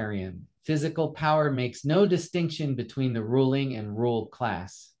egalitarian. Physical power makes no distinction between the ruling and ruled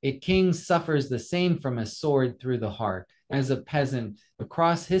class. A king suffers the same from a sword through the heart. As a peasant,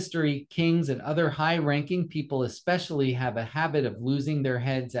 across history, kings and other high-ranking people especially have a habit of losing their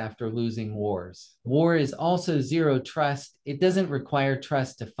heads after losing wars. War is also zero trust. It doesn't require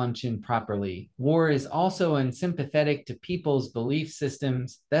trust to function properly. War is also unsympathetic to people's belief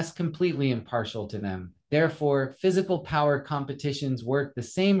systems, thus completely impartial to them. Therefore, physical power competitions work the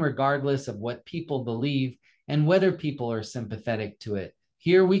same regardless of what people believe and whether people are sympathetic to it.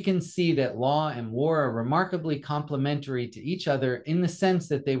 Here we can see that law and war are remarkably complementary to each other in the sense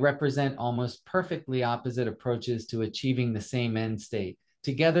that they represent almost perfectly opposite approaches to achieving the same end state.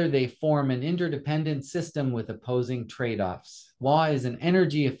 Together, they form an interdependent system with opposing trade-offs. Law is an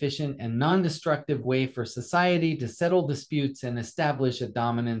energy-efficient and non-destructive way for society to settle disputes and establish a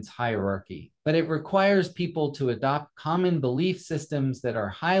dominance hierarchy. But it requires people to adopt common belief systems that are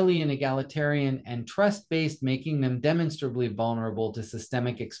highly inegalitarian and trust-based, making them demonstrably vulnerable to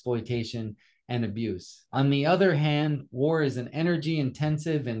systemic exploitation and abuse. On the other hand, war is an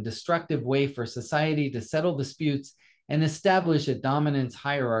energy-intensive and destructive way for society to settle disputes and establish a dominance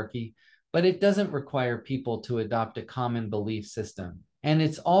hierarchy, but it doesn't require people to adopt a common belief system. And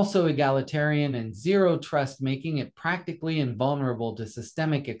it's also egalitarian and zero trust, making it practically invulnerable to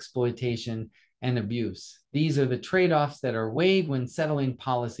systemic exploitation and abuse. These are the trade-offs that are weighed when settling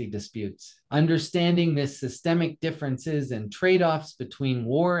policy disputes. Understanding this systemic differences and trade-offs between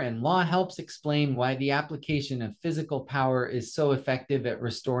war and law helps explain why the application of physical power is so effective at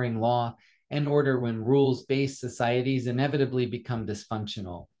restoring law and order when rules-based societies inevitably become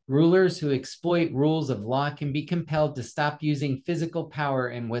dysfunctional. Rulers who exploit rules of law can be compelled to stop using physical power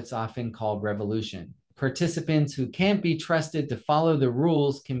in what's often called revolution. Participants who can't be trusted to follow the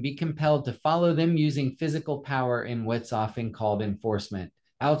rules can be compelled to follow them using physical power in what's often called enforcement.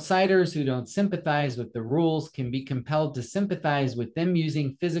 Outsiders who don't sympathize with the rules can be compelled to sympathize with them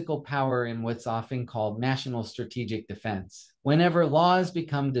using physical power in what's often called national strategic defense. Whenever laws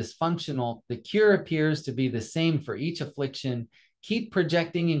become dysfunctional, the cure appears to be the same for each affliction: keep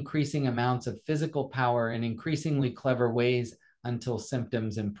projecting increasing amounts of physical power in increasingly clever ways until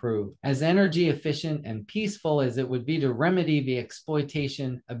symptoms improve. As energy efficient and peaceful as it would be to remedy the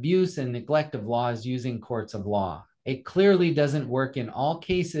exploitation, abuse, and neglect of laws using courts of law. It clearly doesn't work in all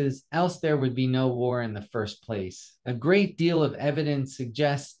cases, else there would be no war in the first place. A great deal of evidence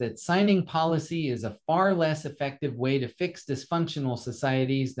suggests that signing policy is a far less effective way to fix dysfunctional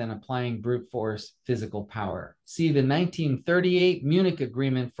societies than applying brute force physical power. See the 1938 Munich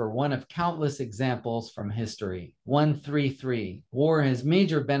Agreement for one of countless examples from history. 133. War has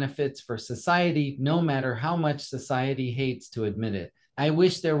major benefits for society, no matter how much society hates to admit it. I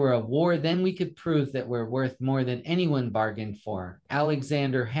wish there were a war, then we could prove that we're worth more than anyone bargained for.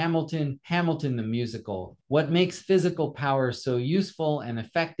 Alexander Hamilton, Hamilton the Musical. What makes physical power so useful and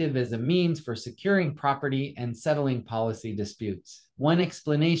effective as a means for securing property and settling policy disputes? One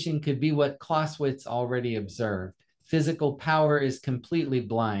explanation could be what Clausewitz already observed. Physical power is completely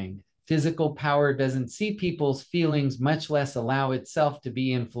blind. Physical power doesn't see people's feelings, much less allow itself to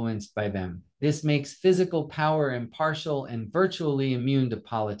be influenced by them. This makes physical power impartial and virtually immune to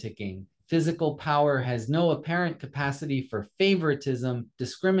politicking. Physical power has no apparent capacity for favoritism,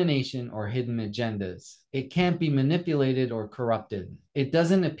 discrimination, or hidden agendas. It can't be manipulated or corrupted. It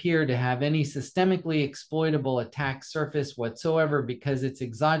doesn't appear to have any systemically exploitable attack surface whatsoever because it's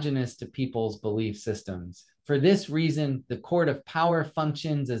exogenous to people's belief systems. For this reason, the court of power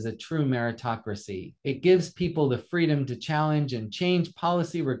functions as a true meritocracy. It gives people the freedom to challenge and change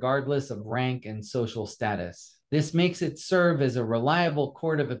policy regardless of rank and social status. This makes it serve as a reliable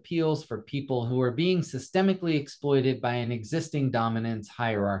court of appeals for people who are being systemically exploited by an existing dominance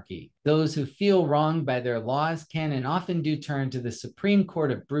hierarchy. Those who feel wronged by their laws can and often do turn to the Supreme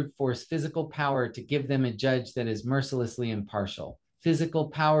Court of brute force physical power to give them a judge that is mercilessly impartial. Physical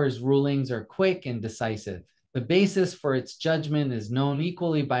power's rulings are quick and decisive. The basis for its judgment is known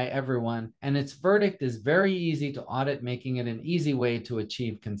equally by everyone, and its verdict is very easy to audit, making it an easy way to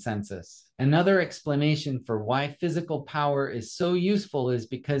achieve consensus. Another explanation for why physical power is so useful is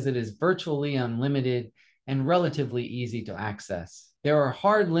because it is virtually unlimited and relatively easy to access. There are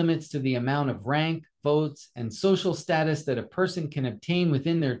hard limits to the amount of rank, votes, and social status that a person can obtain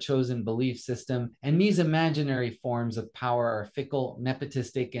within their chosen belief system, and these imaginary forms of power are fickle,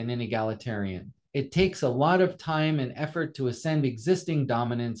 nepotistic, and inegalitarian. It takes a lot of time and effort to ascend existing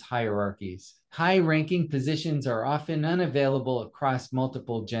dominance hierarchies. High-ranking positions are often unavailable across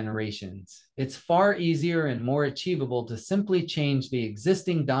multiple generations. It's far easier and more achievable to simply change the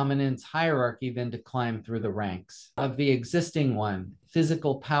existing dominance hierarchy than to climb through the ranks of the existing one.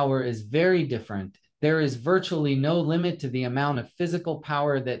 Physical power is very different. There is virtually no limit to the amount of physical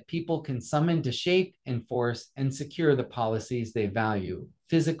power that people can summon to shape, enforce, and secure the policies they value.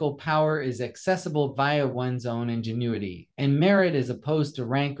 Physical power is accessible via one's own ingenuity and merit as opposed to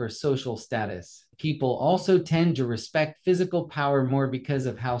rank or social status. People also tend to respect physical power more because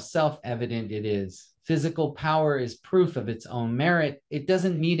of how self-evident it is. Physical power is proof of its own merit. It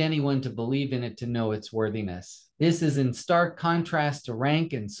doesn't need anyone to believe in it to know its worthiness. This is in stark contrast to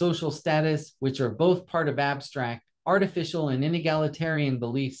rank and social status, which are both part of abstract, artificial, and inegalitarian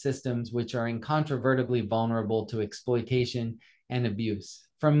belief systems which are incontrovertibly vulnerable to exploitation and abuse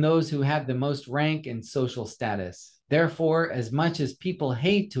from those who have the most rank and social status. Therefore, as much as people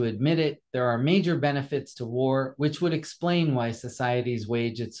hate to admit it, there are major benefits to war, which would explain why societies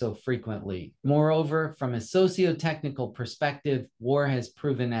wage it so frequently. Moreover, from a socio-technical perspective, war has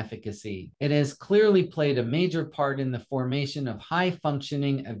proven efficacy. It has clearly played a major part in the formation of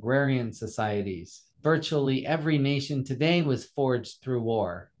high-functioning agrarian societies. Virtually every nation today was forged through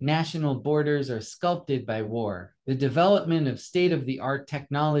war. National borders are sculpted by war. The development of state-of-the-art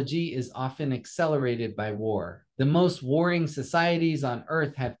technology is often accelerated by war. The most warring societies on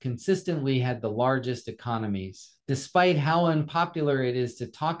Earth have consistently had the largest economies. Despite how unpopular it is to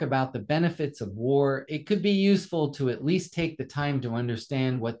talk about the benefits of war, it could be useful to at least take the time to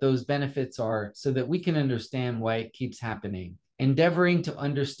understand what those benefits are so that we can understand why it keeps happening. Endeavoring to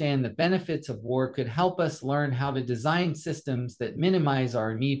understand the benefits of war could help us learn how to design systems that minimize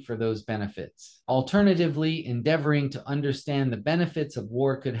our need for those benefits. Alternatively, endeavoring to understand the benefits of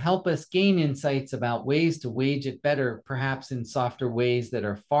war could help us gain insights about ways to wage it better, perhaps in softer ways that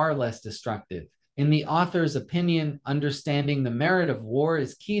are far less destructive. In the author's opinion, understanding the merit of war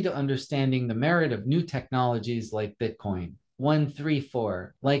is key to understanding the merit of new technologies like Bitcoin.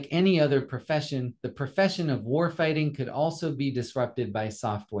 134. Like any other profession, the profession of warfighting could also be disrupted by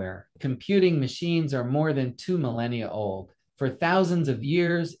software. Computing machines are more than 2 millennia old. For thousands of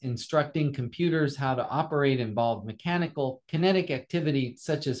years, instructing computers how to operate involved mechanical, kinetic activity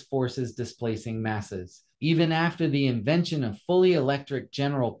such as forces displacing masses. Even after the invention of fully electric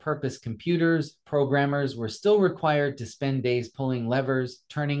general-purpose computers, programmers were still required to spend days pulling levers,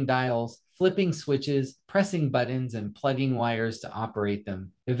 turning dials, flipping switches, pressing buttons, and plugging wires to operate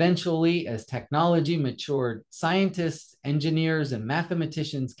them. Eventually, as technology matured, scientists, engineers, and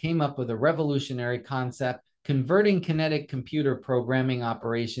mathematicians came up with a revolutionary concept: converting kinetic computer programming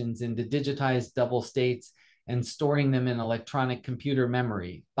operations into digitized double states and storing them in electronic computer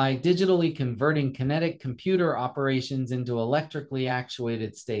memory. By digitally converting kinetic computer operations into electrically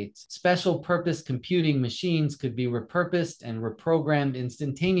actuated states, special purpose computing machines could be repurposed and reprogrammed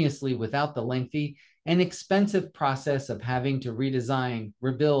instantaneously without the lengthy and expensive process of having to redesign,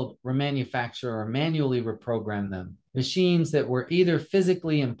 rebuild, remanufacture, or manually reprogram them. Machines that were either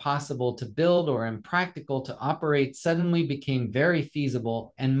physically impossible to build or impractical to operate suddenly became very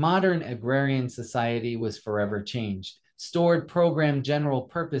feasible, and modern agrarian society was forever changed. Stored programmed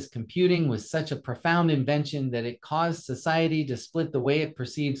general-purpose computing was such a profound invention that it caused society to split the way it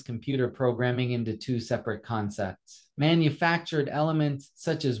perceives computer programming into two separate concepts. Manufactured elements,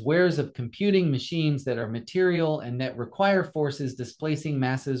 such as wares of computing machines that are material and that require forces displacing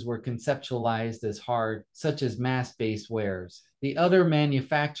masses, were conceptualized as hard, such as mass-based wares. The other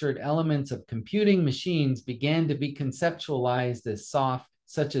manufactured elements of computing machines began to be conceptualized as soft,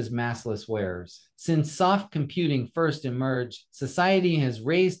 such as massless wares. Since soft computing first emerged, society has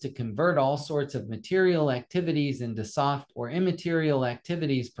raced to convert all sorts of material activities into soft or immaterial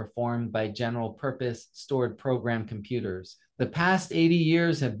activities performed by general-purpose, stored program computers. The past 80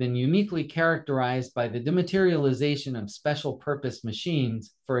 years have been uniquely characterized by the dematerialization of special-purpose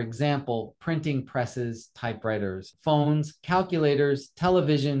machines, for example, printing presses, typewriters, phones, calculators,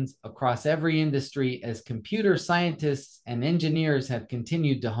 televisions, across every industry, as computer scientists and engineers have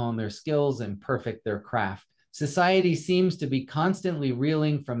continued to hone their skills and perfect their craft. Society seems to be constantly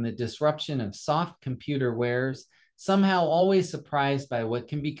reeling from the disruption of soft computer wares, somehow always surprised by what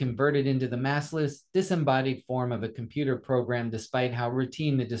can be converted into the massless, disembodied form of a computer program, despite how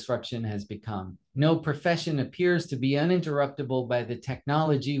routine the disruption has become. No profession appears to be uninterruptible by the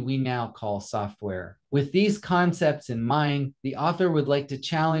technology we now call software. With these concepts in mind, the author would like to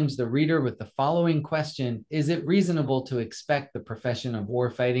challenge the reader with the following question: is it reasonable to expect the profession of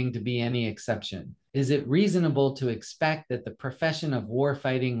warfighting to be any exception? Is it reasonable to expect that the profession of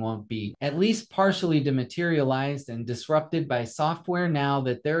warfighting won't be at least partially dematerialized and disrupted by software, now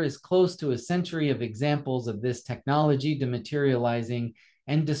that there is close to a century of examples of this technology dematerializing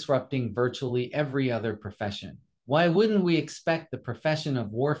and disrupting virtually every other profession? Why wouldn't we expect the profession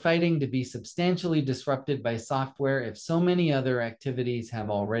of warfighting to be substantially disrupted by software if so many other activities have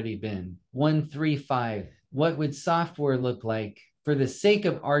already been? 135. What would software look like? For the sake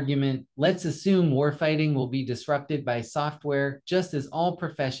of argument, let's assume warfighting will be disrupted by software, just as all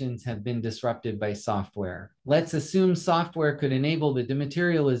professions have been disrupted by software. Let's assume software could enable the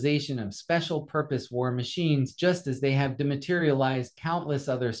dematerialization of special-purpose war machines, just as they have dematerialized countless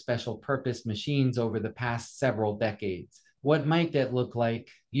other special-purpose machines over the past several decades. What might that look like?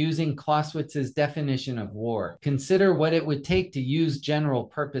 Using Clausewitz's definition of war, consider what it would take to use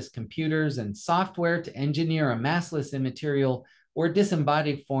general-purpose computers and software to engineer a massless, immaterial, or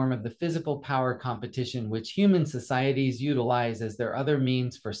disembodied form of the physical power competition which human societies utilize as their other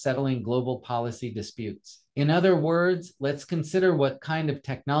means for settling global policy disputes. In other words, let's consider what kind of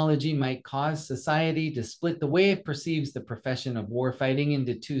technology might cause society to split the way it perceives the profession of warfighting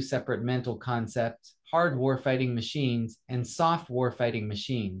into two separate mental concepts: hard warfighting machines and soft warfighting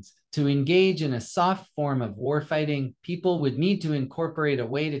machines. To engage in a soft form of warfighting, people would need to incorporate a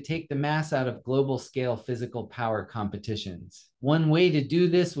way to take the mass out of global-scale physical power competitions. One way to do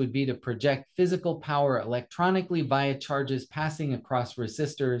this would be to project physical power electronically via charges passing across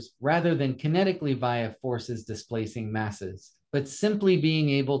resistors, rather than kinetically via forces displacing masses. But simply being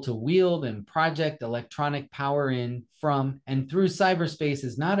able to wield and project electronic power in, from, and through cyberspace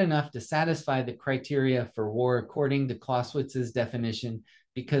is not enough to satisfy the criteria for war according to Clausewitz's definition,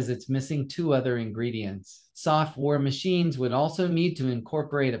 because it's missing two other ingredients. Soft war machines would also need to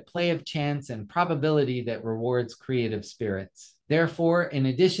incorporate a play of chance and probability that rewards creative spirits. Therefore, in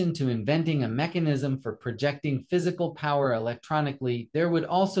addition to inventing a mechanism for projecting physical power electronically, there would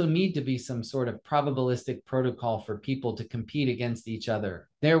also need to be some sort of probabilistic protocol for people to compete against each other.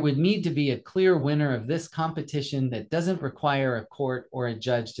 There would need to be a clear winner of this competition that doesn't require a court or a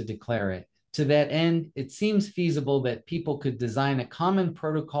judge to declare it. To that end, it seems feasible that people could design a common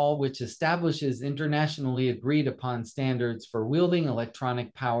protocol which establishes internationally agreed upon standards for wielding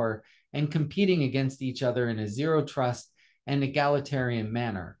electronic power and competing against each other in a zero-trust and egalitarian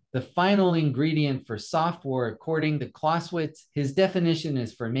manner. The final ingredient for soft war, according to Clausewitz, his definition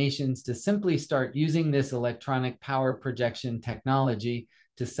is for nations to simply start using this electronic power projection technology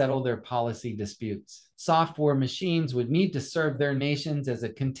to settle their policy disputes. Soft war machines would need to serve their nations as a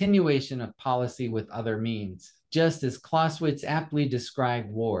continuation of policy with other means. Just as Clausewitz aptly described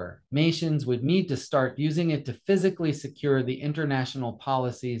war, nations would need to start using it to physically secure the international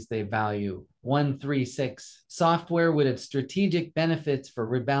policies they value. 136. Software would have strategic benefits for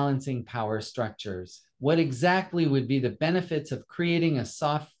rebalancing power structures. What exactly would be the benefits of creating a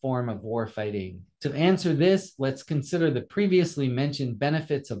soft form of warfighting? To answer this, let's consider the previously mentioned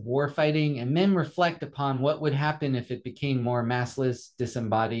benefits of warfighting and then reflect upon what would happen if it became more massless,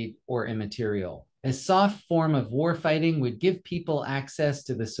 disembodied, or immaterial. A soft form of warfighting would give people access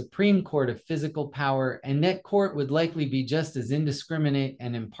to the supreme court of physical power, and that court would likely be just as indiscriminate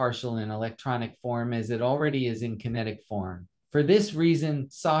and impartial in electronic form as it already is in kinetic form. For this reason,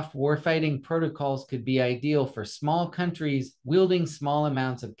 soft warfighting protocols could be ideal for small countries wielding small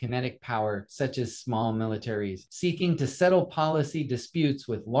amounts of kinetic power, such as small militaries, seeking to settle policy disputes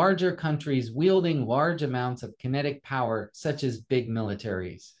with larger countries wielding large amounts of kinetic power, such as big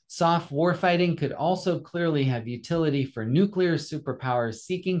militaries. Soft warfighting could also clearly have utility for nuclear superpowers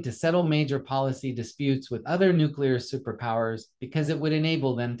seeking to settle major policy disputes with other nuclear superpowers because it would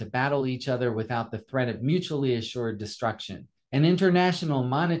enable them to battle each other without the threat of mutually assured destruction. An international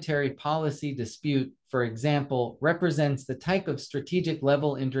monetary policy dispute, for example, represents the type of strategic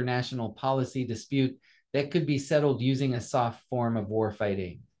level international policy dispute that could be settled using a soft form of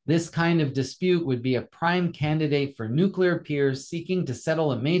warfighting. This kind of dispute would be a prime candidate for nuclear peers seeking to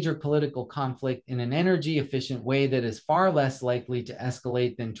settle a major political conflict in an energy-efficient way that is far less likely to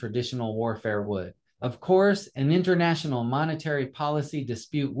escalate than traditional warfare would. Of course, an international monetary policy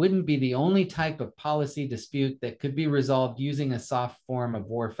dispute wouldn't be the only type of policy dispute that could be resolved using a soft form of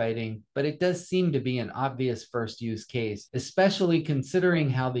warfighting, but it does seem to be an obvious first use case, especially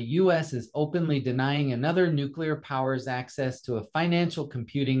considering how the US is openly denying another nuclear power's access to a financial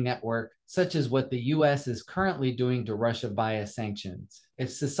computing network, such as what the US is currently doing to Russia via sanctions.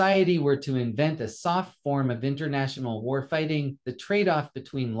 If society were to invent a soft form of international warfighting, the trade-off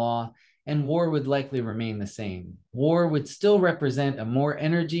between law and war would likely remain the same. War would still represent a more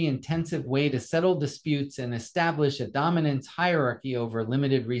energy-intensive way to settle disputes and establish a dominance hierarchy over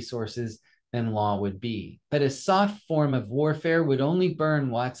limited resources than law would be. But a soft form of warfare would only burn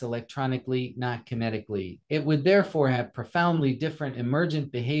watts electronically, not kinetically. It would therefore have profoundly different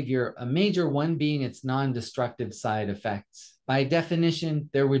emergent behavior, a major one being its non-destructive side effects. By definition,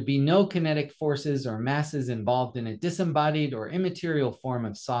 there would be no kinetic forces or masses involved in a disembodied or immaterial form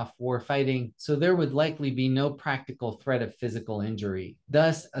of soft warfighting, so there would likely be no practical threat of physical injury.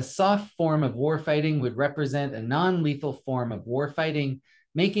 Thus, a soft form of warfighting would represent a non-lethal form of warfighting,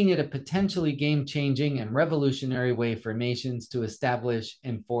 making it a potentially game-changing and revolutionary way for nations to establish,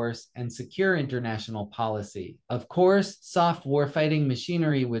 enforce, and secure international policy. Of course, soft warfighting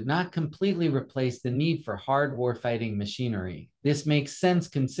machinery would not completely replace the need for hard warfighting machinery. This makes sense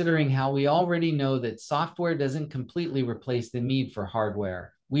considering how we already know that software doesn't completely replace the need for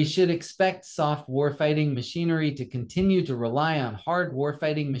hardware. We should expect soft warfighting machinery to continue to rely on hard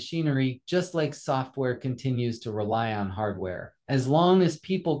warfighting machinery, just like software continues to rely on hardware. As long as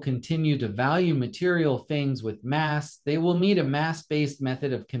people continue to value material things with mass, they will need a mass-based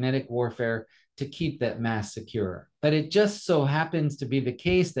method of kinetic warfare to keep that mass secure. But it just so happens to be the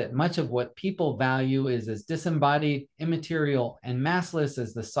case that much of what people value is as disembodied, immaterial, and massless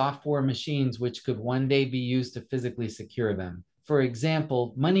as the software machines which could one day be used to physically secure them. For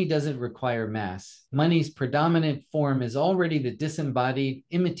example, money doesn't require mass. Money's predominant form is already the disembodied,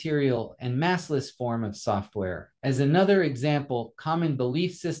 immaterial, and massless form of software. As another example, common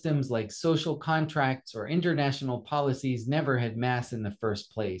belief systems like social contracts or international policies never had mass in the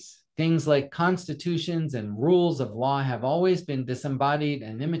first place. Things like constitutions and rules of law have always been disembodied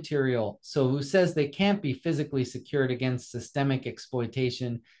and immaterial, so who says they can't be physically secured against systemic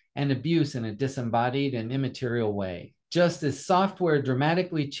exploitation and abuse in a disembodied and immaterial way? Just as software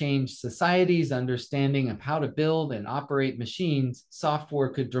dramatically changed society's understanding of how to build and operate machines, software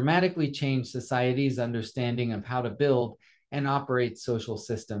could dramatically change society's understanding of how to build and operate social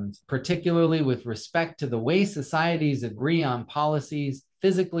systems, particularly with respect to the way societies agree on policies,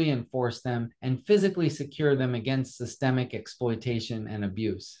 physically enforce them and physically secure them against systemic exploitation and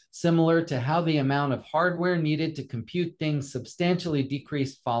abuse. Similar to how the amount of hardware needed to compute things substantially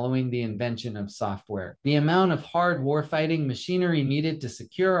decreased following the invention of software, the amount of hard warfighting machinery needed to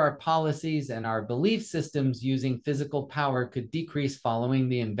secure our policies and our belief systems using physical power could decrease following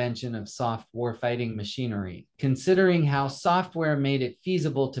the invention of soft warfighting machinery. Considering how software made it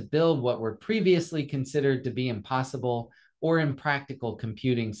feasible to build what were previously considered to be impossible or impractical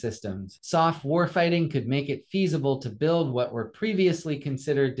computing systems, soft warfighting could make it feasible to build what were previously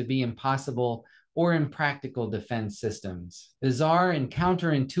considered to be impossible or impractical defense systems. Bizarre and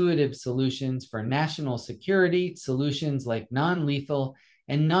counterintuitive solutions for national security, solutions like non-lethal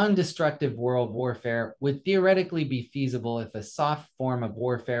and non-destructive world warfare, would theoretically be feasible if a soft form of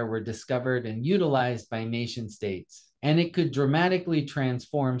warfare were discovered and utilized by nation states. And it could dramatically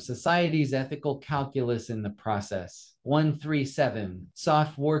transform society's ethical calculus in the process. 137.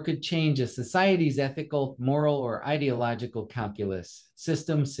 Soft war could change a society's ethical, moral, or ideological calculus.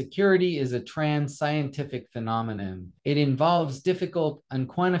 Systems security is a trans-scientific phenomenon. It involves difficult,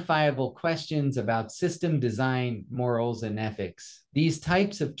 unquantifiable questions about system design, morals, and ethics. These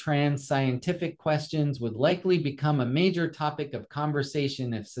types of trans-scientific questions would likely become a major topic of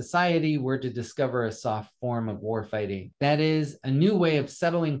conversation if society were to discover a soft form of warfighting. That is, a new way of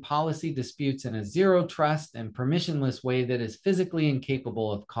settling policy disputes in a zero-trust and permissionless way that is physically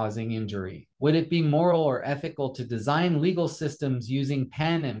incapable of causing injury. Would it be moral or ethical to design legal systems using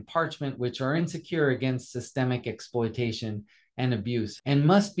pen and parchment which are insecure against systemic exploitation and abuse, and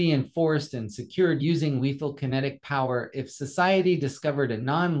must be enforced and secured using lethal kinetic power if society discovered a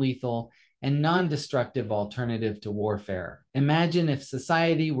non-lethal and non-destructive alternative to warfare? Imagine if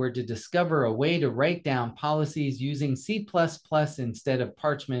society were to discover a way to write down policies using C++ instead of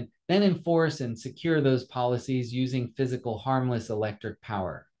parchment, then enforce and secure those policies using physical harmless electric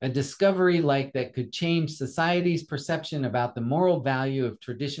power. A discovery like that could change society's perception about the moral value of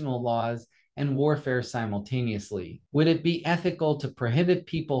traditional laws and warfare simultaneously. Would it be ethical to prohibit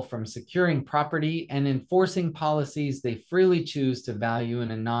people from securing property and enforcing policies they freely choose to value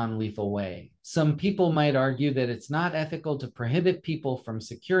in a non-lethal way? Some people might argue that it's not ethical to prohibit people from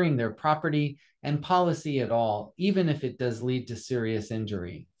securing their property and policy at all, even if it does lead to serious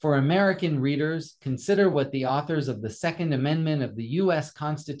injury. For American readers, consider what the authors of the Second Amendment of the U.S.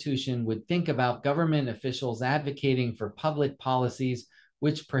 Constitution would think about government officials advocating for public policies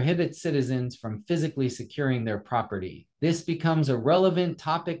which prohibit citizens from physically securing their property. This becomes a relevant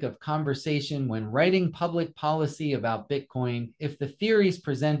topic of conversation when writing public policy about Bitcoin. If the theories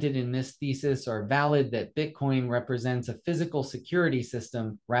presented in this thesis are valid that Bitcoin represents a physical security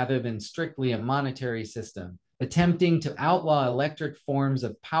system rather than strictly a monetary system, attempting to outlaw electric forms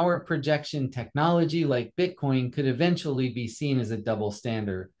of power projection technology like Bitcoin could eventually be seen as a double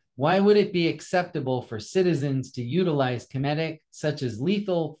standard. Why would it be acceptable for citizens to utilize kinetic, such as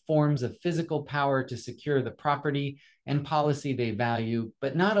lethal, forms of physical power to secure the property and policy they value,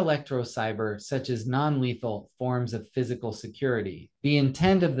 but not electro-cyber, such as non-lethal forms of physical security? The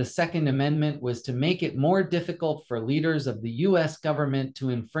intent of the Second Amendment was to make it more difficult for leaders of the U.S. government to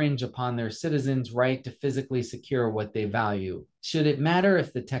infringe upon their citizens' right to physically secure what they value. Should it matter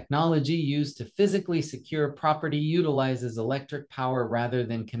if the technology used to physically secure property utilizes electric power rather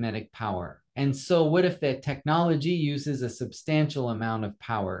than kinetic power? And so what if that technology uses a substantial amount of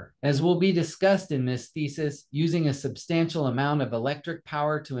power? As will be discussed in this thesis, using a substantial amount of electric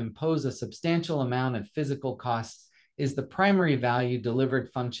power to impose a substantial amount of physical costs is the primary value delivered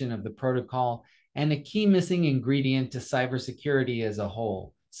function of the protocol and a key missing ingredient to cybersecurity as a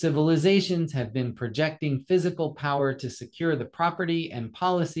whole. Civilizations have been projecting physical power to secure the property and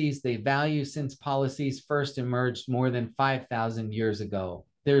policies they value since policies first emerged more than 5,000 years ago.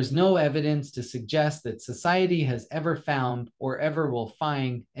 There's no evidence to suggest that society has ever found or ever will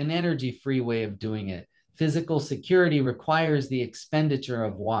find an energy-free way of doing it. Physical security requires the expenditure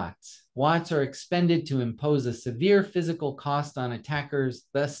of watts. Watts are expended to impose a severe physical cost on attackers,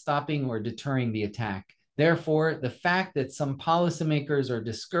 thus stopping or deterring the attack. Therefore, the fact that some policymakers are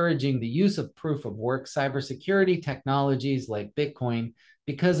discouraging the use of proof-of-work cybersecurity technologies like Bitcoin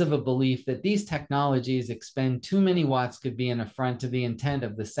because of a belief that these technologies expend too many watts could be an affront to the intent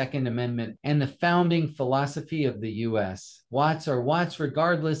of the Second Amendment and the founding philosophy of the U.S. Watts are watts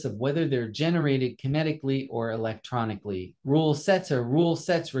regardless of whether they're generated kinetically or electronically. Rule sets are rule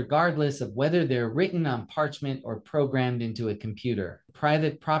sets regardless of whether they're written on parchment or programmed into a computer.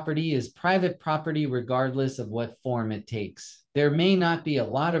 Private property is private property regardless of what form it takes. There may not be a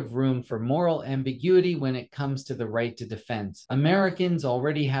lot of room for moral ambiguity when it comes to the right to defense. Americans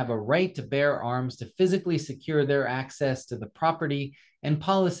already have a right to bear arms to physically secure their access to the property and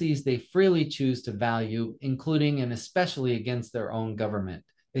policies they freely choose to value, including and especially against their own government.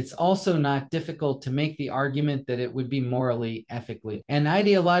 It's also not difficult to make the argument that it would be morally, ethically, and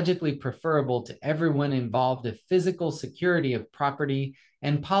ideologically preferable to everyone involved if physical security of property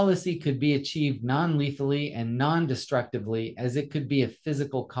and policy could be achieved non-lethally and non-destructively as it could be if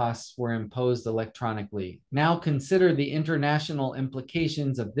physical costs were imposed electronically. Now consider the international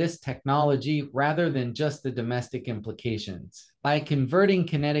implications of this technology rather than just the domestic implications. By converting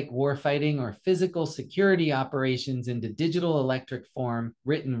kinetic warfighting or physical security operations into digital electric form,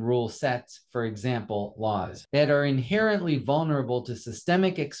 written rule sets, for example, laws, that are inherently vulnerable to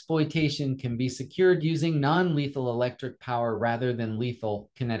systemic exploitation can be secured using non-lethal electric power rather than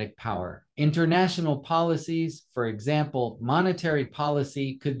lethal kinetic power. International policies, for example, monetary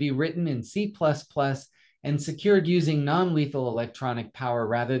policy, could be written in C++ and secured using non-lethal electronic power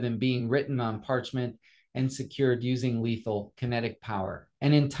rather than being written on parchment and secured using lethal kinetic power.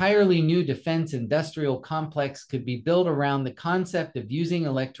 An entirely new defense industrial complex could be built around the concept of using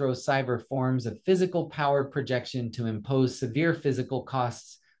electro-cyber forms of physical power projection to impose severe physical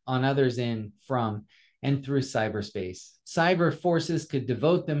costs on others in, from, and through cyberspace. Cyber forces could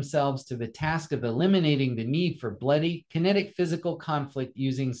devote themselves to the task of eliminating the need for bloody, kinetic physical conflict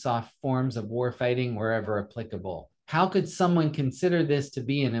using soft forms of warfighting wherever applicable. How could someone consider this to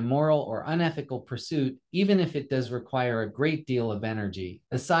be an immoral or unethical pursuit, even if it does require a great deal of energy?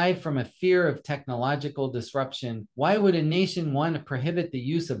 Aside from a fear of technological disruption, why would a nation want to prohibit the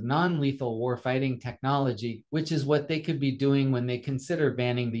use of non-lethal warfighting technology, which is what they could be doing when they consider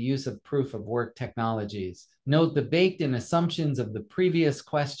banning the use of proof-of-work technologies? Note the baked-in assumptions of the previous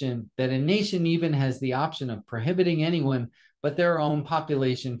question that a nation even has the option of prohibiting anyone but their own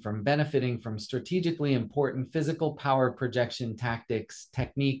population from benefiting from strategically important physical power projection tactics,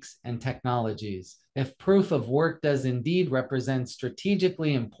 techniques, and technologies. If proof of work does indeed represent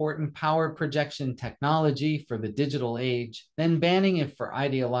strategically important power projection technology for the digital age, then banning it for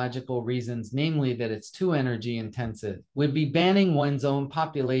ideological reasons, namely that it's too energy intensive, would be banning one's own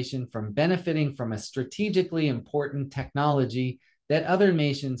population from benefiting from a strategically important technology that other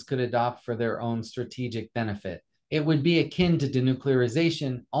nations could adopt for their own strategic benefit. It would be akin to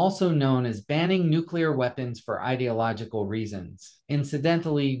denuclearization, also known as banning nuclear weapons for ideological reasons.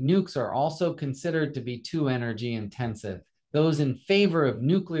 Incidentally, nukes are also considered to be too energy intensive. Those in favor of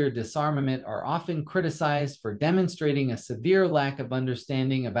nuclear disarmament are often criticized for demonstrating a severe lack of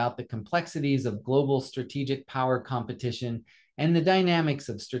understanding about the complexities of global strategic power competition and the dynamics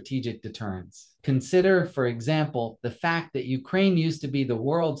of strategic deterrence. Consider, for example, the fact that Ukraine used to be the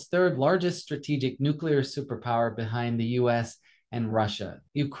world's third largest strategic nuclear superpower behind the US and Russia.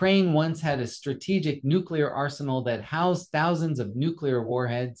 Ukraine once had a strategic nuclear arsenal that housed thousands of nuclear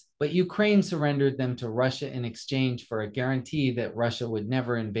warheads, but Ukraine surrendered them to Russia in exchange for a guarantee that Russia would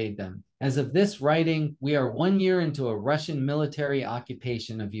never invade them. As of this writing, we are 1 year into a Russian military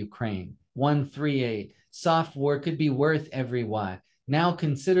occupation of Ukraine. 138. Softwar could be worth every watt. Now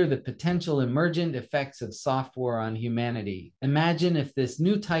consider the potential emergent effects of software on humanity. Imagine if this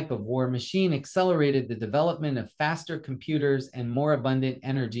new type of war machine accelerated the development of faster computers and more abundant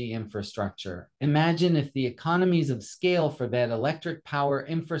energy infrastructure. Imagine if the economies of scale for that electric power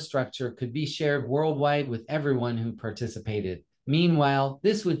infrastructure could be shared worldwide with everyone who participated. Meanwhile,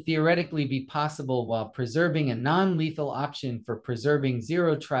 this would theoretically be possible while preserving a non-lethal option for preserving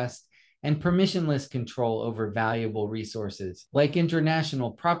zero trust and permissionless control over valuable resources, like international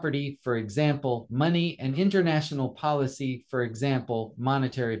property, for example, money, and international policy, for example,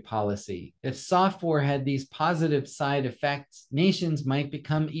 monetary policy. If software had these positive side effects, nations might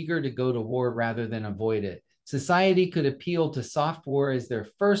become eager to go to war rather than avoid it. Society could appeal to software as their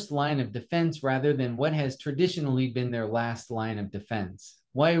first line of defense rather than what has traditionally been their last line of defense.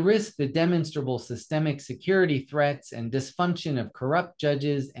 Why risk the demonstrable systemic security threats and dysfunction of corrupt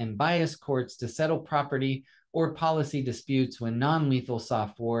judges and biased courts to settle property or policy disputes when non-lethal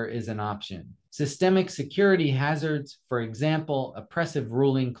software is an option? Systemic security hazards, for example, oppressive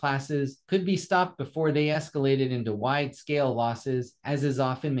ruling classes, could be stopped before they escalated into wide-scale losses, as is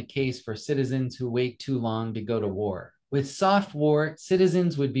often the case for citizens who wait too long to go to war. With soft war,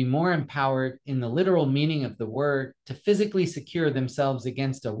 citizens would be more empowered, in the literal meaning of the word, to physically secure themselves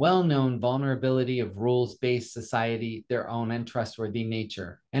against a well-known vulnerability of rules-based society, their own untrustworthy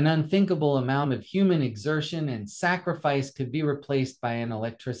nature. An unthinkable amount of human exertion and sacrifice could be replaced by an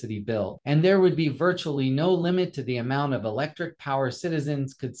electricity bill, and there would be virtually no limit to the amount of electric power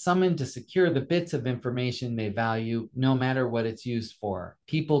citizens could summon to secure the bits of information they value, no matter what it's used for.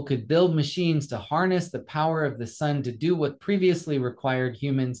 People could build machines to harness the power of the sun to do what previously required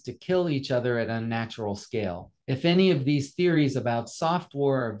humans to kill each other at unnatural scale. If any of these theories about soft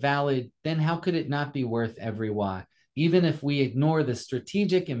war are valid, then how could it not be worth every watt? Even if we ignore the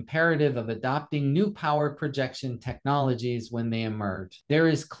strategic imperative of adopting new power projection technologies when they emerge. There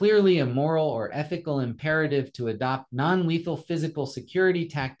is clearly a moral or ethical imperative to adopt non-lethal physical security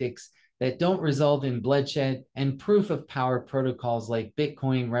tactics that don't result in bloodshed, and proof of power protocols like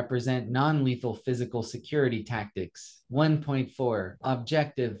Bitcoin represent non-lethal physical security tactics. 1.4.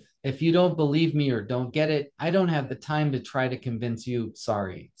 Objective. If you don't believe me or don't get it, I don't have the time to try to convince you,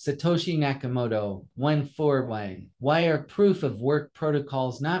 sorry. Satoshi Nakamoto. 1.4. Why are proof of work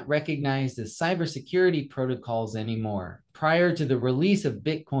protocols not recognized as cybersecurity protocols anymore? Prior to the release of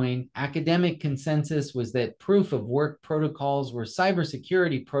Bitcoin, academic consensus was that proof of work protocols were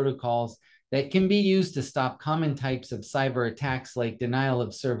cybersecurity protocols that can be used to stop common types of cyber attacks like denial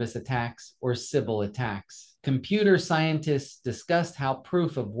of service attacks or Sybil attacks. Computer scientists discussed how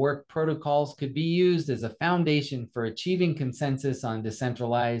proof of work protocols could be used as a foundation for achieving consensus on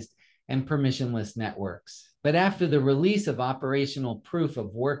decentralized and permissionless networks. But after the release of operational proof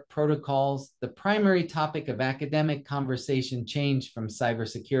of work protocols, the primary topic of academic conversation changed from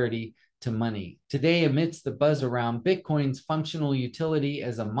cybersecurity to money. Today, amidst the buzz around Bitcoin's functional utility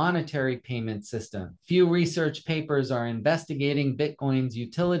as a monetary payment system, few research papers are investigating Bitcoin's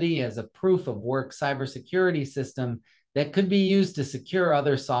utility as a proof of work cybersecurity system that could be used to secure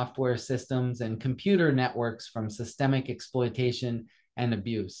other software systems and computer networks from systemic exploitation and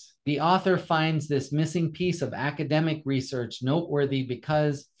abuse. The author finds this missing piece of academic research noteworthy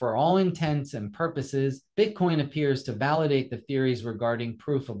because, for all intents and purposes, Bitcoin appears to validate the theories regarding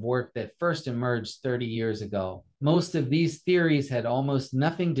proof of work that first emerged 30 years ago. Most of these theories had almost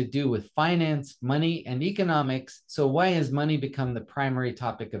nothing to do with finance, money, and economics, so why has money become the primary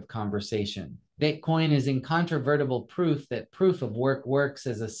topic of conversation? Bitcoin is incontrovertible proof that proof of work works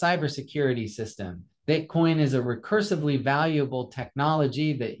as a cybersecurity system. Bitcoin is a recursively valuable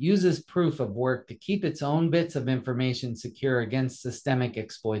technology that uses proof of work to keep its own bits of information secure against systemic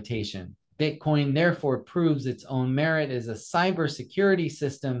exploitation. Bitcoin therefore proves its own merit as a cybersecurity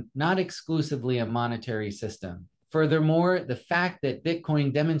system, not exclusively a monetary system. Furthermore, the fact that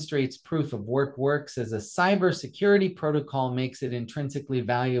Bitcoin demonstrates proof of work works as a cybersecurity protocol makes it intrinsically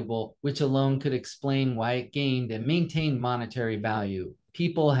valuable, which alone could explain why it gained and maintained monetary value.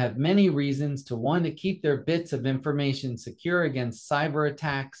 People have many reasons to want to keep their bits of information secure against cyber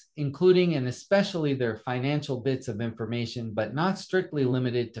attacks, including and especially their financial bits of information, but not strictly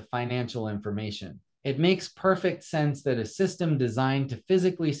limited to financial information. It makes perfect sense that a system designed to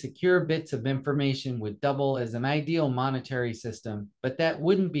physically secure bits of information would double as an ideal monetary system, but that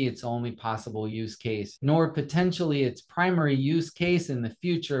wouldn't be its only possible use case, nor potentially its primary use case in the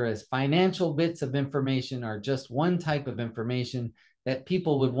future, as financial bits of information are just one type of information that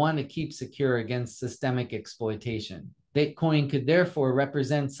people would want to keep secure against systemic exploitation. Bitcoin could therefore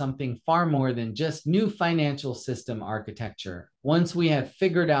represent something far more than just new financial system architecture. Once we have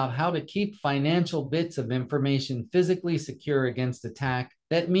figured out how to keep financial bits of information physically secure against attack,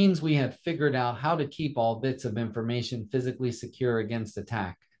 that means we have figured out how to keep all bits of information physically secure against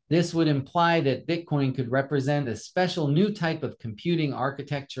attack. This would imply that Bitcoin could represent a special new type of computing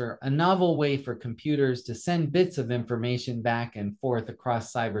architecture, a novel way for computers to send bits of information back and forth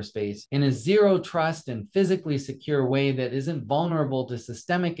across cyberspace in a zero trust and physically secure way that isn't vulnerable to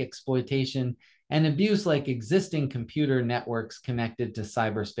systemic exploitation and abuse like existing computer networks connected to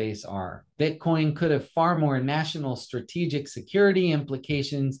cyberspace are. Bitcoin could have far more national strategic security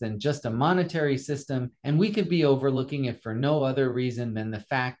implications than just a monetary system, and we could be overlooking it for no other reason than the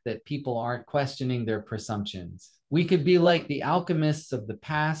fact that people aren't questioning their presumptions. We could be like the alchemists of the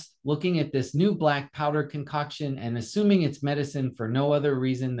past, looking at this new black powder concoction and assuming it's medicine for no other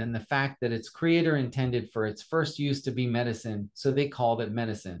reason than the fact that its creator intended for its first use to be medicine, so they called it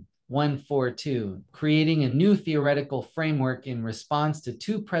medicine. 142, creating a new theoretical framework in response to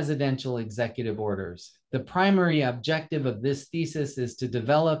two presidential executive orders. The primary objective of this thesis is to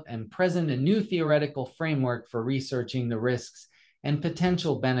develop and present a new theoretical framework for researching the risks and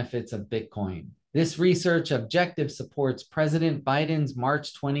potential benefits of Bitcoin. This research objective supports President Biden's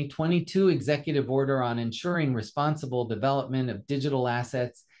March 2022 executive order on ensuring responsible development of digital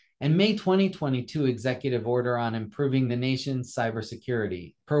assets and May 2022 executive order on improving the nation's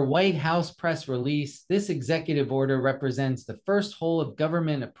cybersecurity. Per White House press release, this executive order represents the first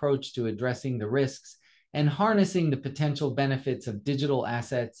whole-of-government approach to addressing the risks and harnessing the potential benefits of digital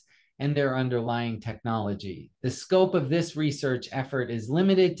assets and their underlying technology. The scope of this research effort is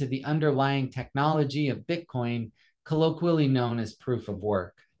limited to the underlying technology of Bitcoin, colloquially known as proof of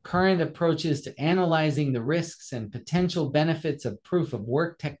work. Current approaches to analyzing the risks and potential benefits of proof of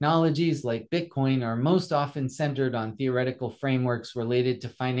work technologies like Bitcoin are most often centered on theoretical frameworks related to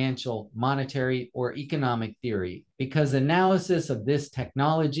financial, monetary, or economic theory. Because analysis of this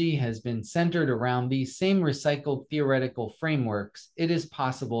technology has been centered around these same recycled theoretical frameworks, it is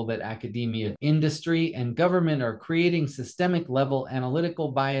possible that academia, industry, and government are creating systemic-level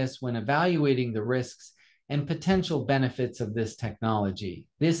analytical bias when evaluating the risks and potential benefits of this technology.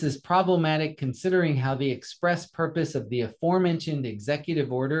 This is problematic considering how the express purpose of the aforementioned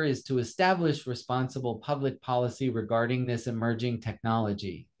executive order is to establish responsible public policy regarding this emerging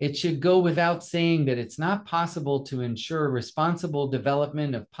technology. It should go without saying that it's not possible to ensure responsible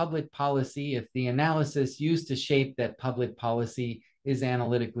development of public policy if the analysis used to shape that public policy is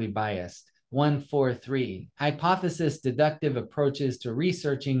analytically biased. 143. Hypothesis deductive approaches to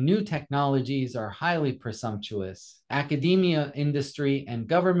researching new technologies are highly presumptuous. Academia, industry, and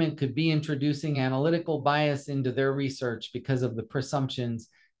government could be introducing analytical bias into their research because of the presumptions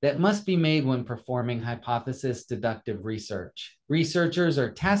that must be made when performing hypothesis deductive research. Researchers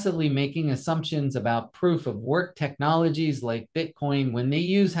are tacitly making assumptions about proof of work technologies like Bitcoin when they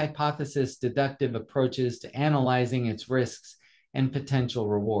use hypothesis deductive approaches to analyzing its risks and potential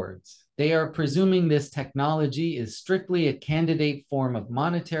rewards. They are presuming this technology is strictly a candidate form of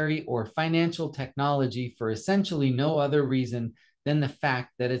monetary or financial technology for essentially no other reason than the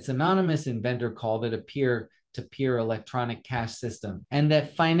fact that its anonymous inventor called it a peer-to-peer electronic cash system, and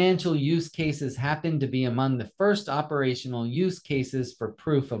that financial use cases happen to be among the first operational use cases for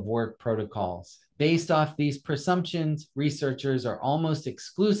proof of work protocols. Based off these presumptions, researchers are almost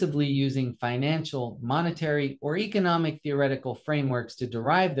exclusively using financial, monetary, or economic theoretical frameworks to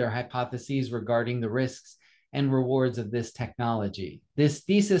derive their hypotheses regarding the risks and rewards of this technology. This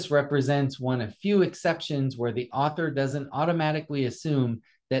thesis represents one of few exceptions where the author doesn't automatically assume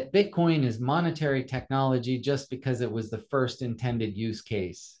that Bitcoin is monetary technology just because it was the first intended use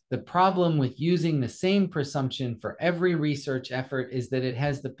case. The problem with using the same presumption for every research effort is that it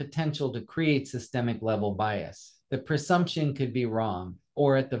has the potential to create systemic level bias. The presumption could be wrong,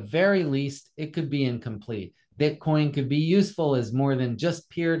 or at the very least, it could be incomplete. Bitcoin could be useful as more than just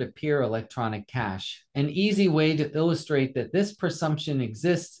peer-to-peer electronic cash. An easy way to illustrate that this presumption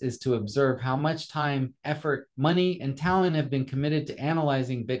exists is to observe how much time, effort, money, and talent have been committed to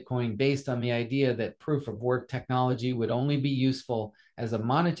analyzing Bitcoin based on the idea that proof of work technology would only be useful as a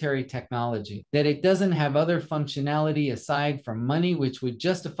monetary technology, that it doesn't have other functionality aside from money which would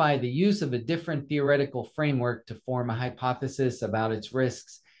justify the use of a different theoretical framework to form a hypothesis about its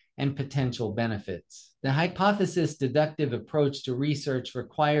risks and potential benefits. The hypothesis deductive approach to research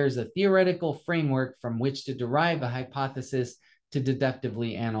requires a theoretical framework from which to derive a hypothesis to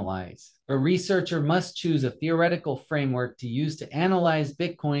deductively analyze. A researcher must choose a theoretical framework to use to analyze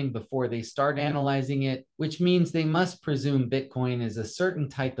Bitcoin before they start analyzing it, which means they must presume Bitcoin is a certain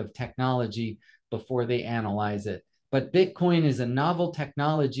type of technology before they analyze it. But Bitcoin is a novel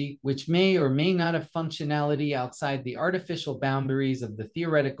technology which may or may not have functionality outside the artificial boundaries of the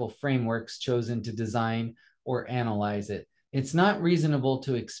theoretical frameworks chosen to design or analyze it. It's not reasonable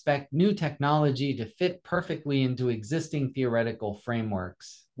to expect new technology to fit perfectly into existing theoretical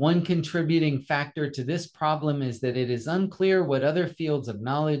frameworks. One contributing factor to this problem is that it is unclear what other fields of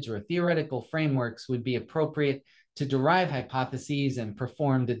knowledge or theoretical frameworks would be appropriate to derive hypotheses and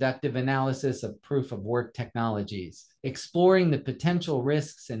perform deductive analysis of proof of work technologies. Exploring the potential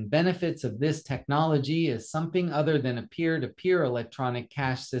risks and benefits of this technology as something other than a peer-to-peer electronic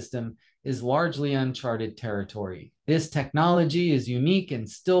cash system is largely uncharted territory. This technology is unique and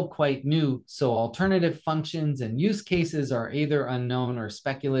still quite new, so alternative functions and use cases are either unknown or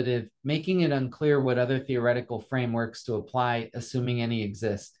speculative, making it unclear what other theoretical frameworks to apply, assuming any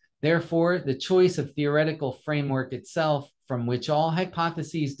exist. Therefore, the choice of theoretical framework itself, from which all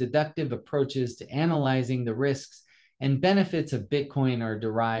hypotheses deductive approaches to analyzing the risks and benefits of Bitcoin are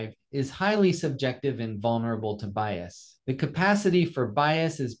derived, is highly subjective and vulnerable to bias. The capacity for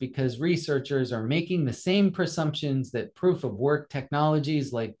bias is because researchers are making the same presumptions that proof of work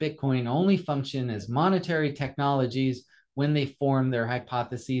technologies like Bitcoin only function as monetary technologies when they formed their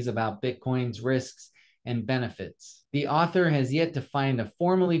hypotheses about Bitcoin's risks and benefits. The author has yet to find a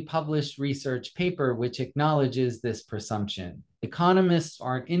formally published research paper which acknowledges this presumption. Economists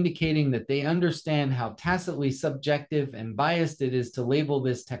are indicating that they understand how tacitly subjective and biased it is to label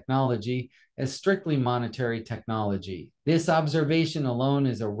this technology as strictly monetary technology. This observation alone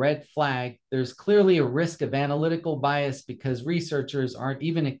is a red flag. There's clearly a risk of analytical bias because researchers aren't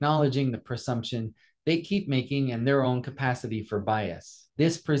even acknowledging the presumption they keep making in their own capacity for bias.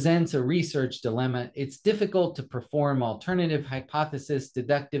 This presents a research dilemma. It's difficult to perform alternative hypothesis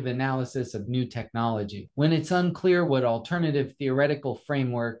deductive analysis of new technology when it's unclear what alternative theoretical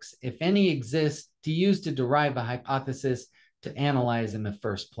frameworks, if any, exist to use to derive a hypothesis to analyze in the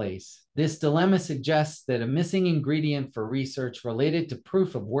first place. This dilemma suggests that a missing ingredient for research related to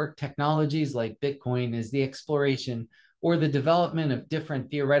proof of work technologies like Bitcoin is the exploration or the development of different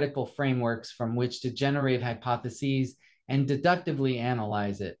theoretical frameworks from which to generate hypotheses and deductively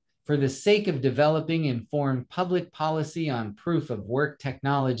analyze it. For the sake of developing informed public policy on proof of work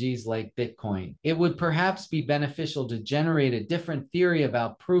technologies like Bitcoin, it would perhaps be beneficial to generate a different theory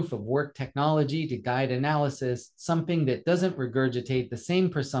about proof of work technology to guide analysis, something that doesn't regurgitate the same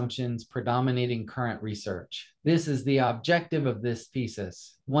presumptions predominating current research. This is the objective of this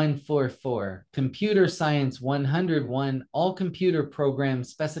thesis. 144. Computer Science 101. All computer program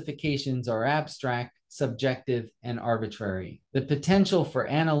specifications are abstract, subjective, and arbitrary. The potential for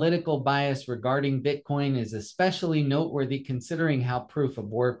analytical bias regarding Bitcoin is especially noteworthy considering how proof of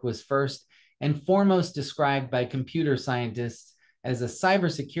work was first and foremost described by computer scientists as a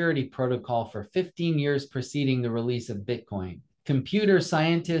cybersecurity protocol for 15 years preceding the release of Bitcoin. Computer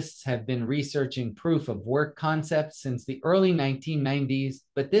scientists have been researching proof of work concepts since the early 1990s,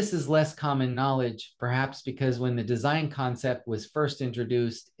 but this is less common knowledge, perhaps because when the design concept was first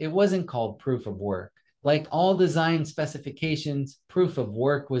introduced, it wasn't called proof of work. Like all design specifications, proof of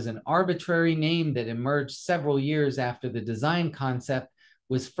work was an arbitrary name that emerged several years after the design concept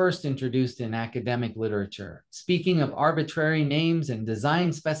was first introduced in academic literature. Speaking of arbitrary names and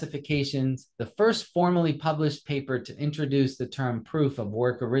design specifications, the first formally published paper to introduce the term proof of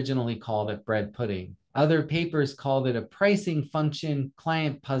work originally called it bread pudding. Other papers called it a pricing function,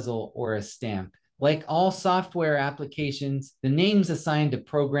 client puzzle, or a stamp. Like all software applications, the names assigned to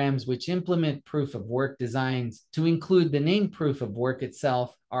programs which implement proof of work designs, to include the name proof of work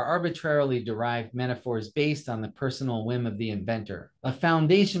itself, are arbitrarily derived metaphors based on the personal whim of the inventor. A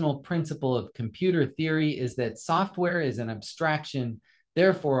foundational principle of computer theory is that software is an abstraction.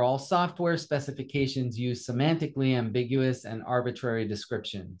 Therefore, all software specifications use semantically ambiguous and arbitrary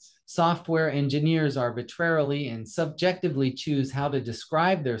descriptions. Software engineers arbitrarily and subjectively choose how to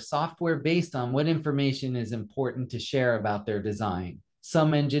describe their software based on what information is important to share about their design.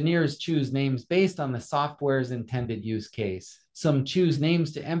 Some engineers choose names based on the software's intended use case. Some choose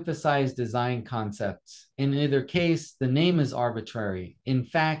names to emphasize design concepts. In either case, the name is arbitrary. In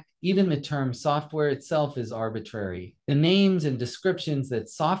fact, even the term software itself is arbitrary. The names and descriptions that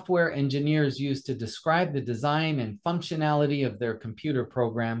software engineers use to describe the design and functionality of their computer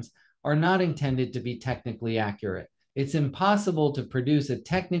programs are not intended to be technically accurate. It's impossible to produce a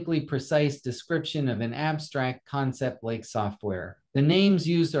technically precise description of an abstract concept like software. The names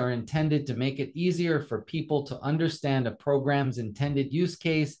used are intended to make it easier for people to understand a program's intended use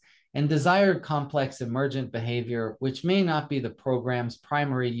case and desired complex emergent behavior, which may not be the program's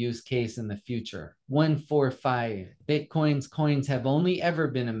primary use case in the future. 145. Bitcoin's coins have only ever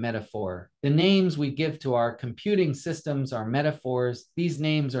been a metaphor. The names we give to our computing systems are metaphors. These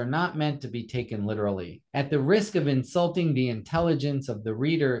names are not meant to be taken literally. At the risk of insulting the intelligence of the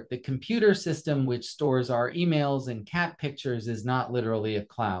reader, the computer system which stores our emails and cat pictures is not literally a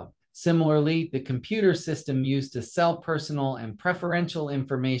cloud. Similarly, the computer system used to sell personal and preferential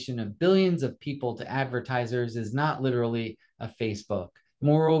information of billions of people to advertisers is not literally a Facebook.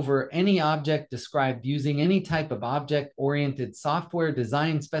 Moreover, any object described using any type of object-oriented software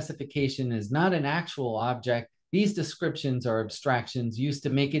design specification is not an actual object. These descriptions are abstractions used to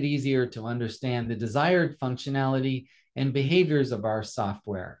make it easier to understand the desired functionality and behaviors of our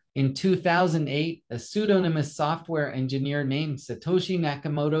software. In 2008, a pseudonymous software engineer named Satoshi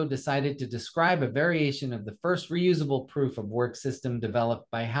Nakamoto decided to describe a variation of the first reusable proof of work system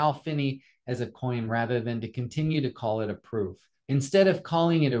developed by Hal Finney as a coin rather than to continue to call it a proof. Instead of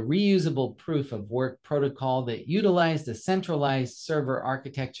calling it a reusable proof of work protocol that utilized a centralized server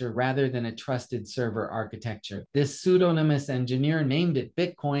architecture rather than a trusted server architecture, this pseudonymous engineer named it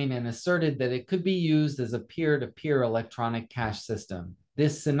Bitcoin and asserted that it could be used as a peer-to-peer electronic cash system.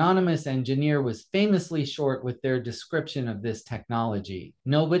 This synonymous engineer was famously short with their description of this technology.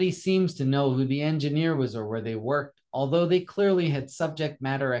 Nobody seems to know who the engineer was or where they worked although they clearly had subject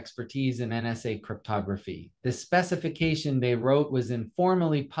matter expertise in NSA cryptography. The specification they wrote was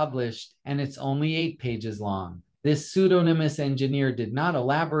informally published, and it's only 8 pages long. This pseudonymous engineer did not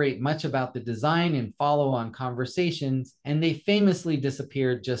elaborate much about the design in follow-on conversations, and they famously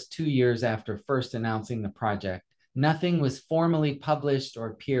disappeared just 2 years after first announcing the project. Nothing was formally published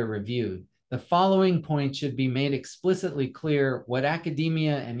or peer-reviewed. The following point should be made explicitly clear: what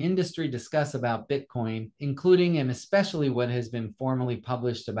academia and industry discuss about Bitcoin, including and especially what has been formally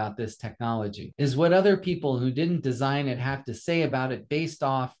published about this technology, is what other people who didn't design it have to say about it based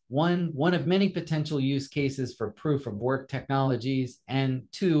off, one of many potential use cases for proof-of-work technologies, and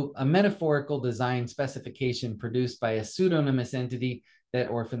 2, a metaphorical design specification produced by a pseudonymous entity that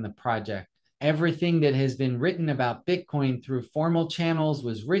orphaned the project. Everything that has been written about Bitcoin through formal channels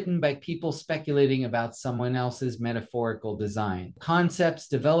was written by people speculating about someone else's metaphorical design. Concepts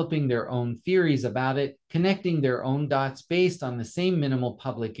developing their own theories about it, connecting their own dots based on the same minimal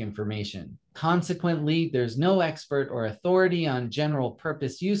public information. Consequently, there's no expert or authority on general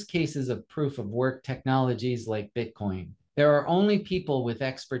purpose use cases of proof-of-work technologies like Bitcoin. There are only people with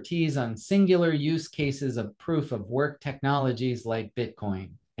expertise on singular use cases of proof-of-work technologies like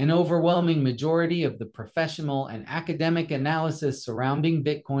Bitcoin. An overwhelming majority of the professional and academic analysis surrounding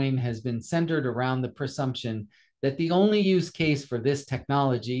Bitcoin has been centered around the presumption that the only use case for this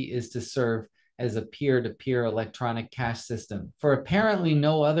technology is to serve as a peer-to-peer electronic cash system, for apparently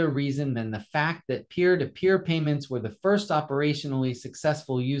no other reason than the fact that peer-to-peer payments were the first operationally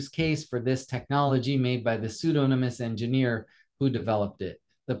successful use case for this technology made by the pseudonymous engineer who developed it.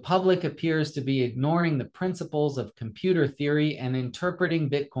 The public appears to be ignoring the principles of computer theory and interpreting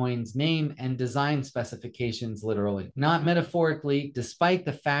Bitcoin's name and design specifications literally, not metaphorically, despite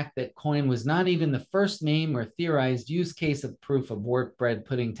the fact that coin was not even the first name or theorized use case of proof-of-work bread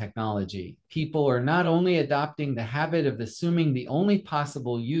pudding technology. People are not only adopting the habit of assuming the only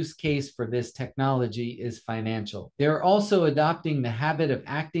possible use case for this technology is financial, they're also adopting the habit of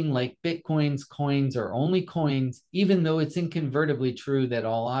acting like Bitcoin's coins are only coins, even though it's incontrovertibly true that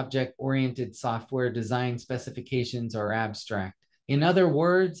all object-oriented software design specifications are abstract. In other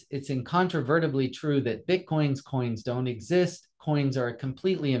words, it's incontrovertibly true that Bitcoin's coins don't exist. Coins are a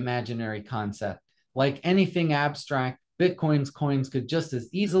completely imaginary concept. Like anything abstract, Bitcoin's coins could just as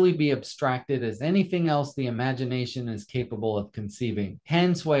easily be abstracted as anything else the imagination is capable of conceiving.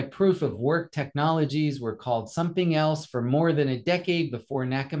 Hence why proof-of-work technologies were called something else for more than a decade before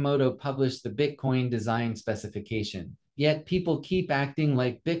Nakamoto published the Bitcoin design specification. Yet people keep acting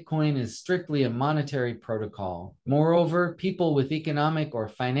like Bitcoin is strictly a monetary protocol. Moreover, people with economic or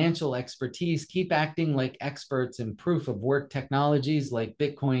financial expertise keep acting like experts in proof-of-work technologies like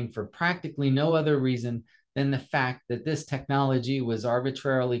Bitcoin for practically no other reason than the fact that this technology was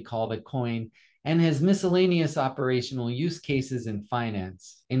arbitrarily called a coin and has miscellaneous operational use cases in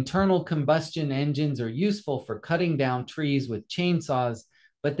finance. Internal combustion engines are useful for cutting down trees with chainsaws,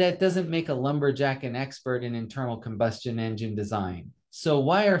 but that doesn't make a lumberjack an expert in internal combustion engine design. So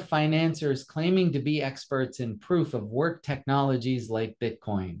why are financiers claiming to be experts in proof-of-work technologies like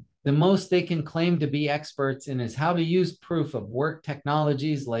Bitcoin? The most they can claim to be experts in is how to use proof-of-work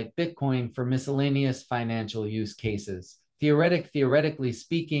technologies like Bitcoin for miscellaneous financial use cases. Theoretically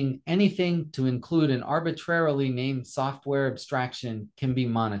speaking, anything to include an arbitrarily named software abstraction can be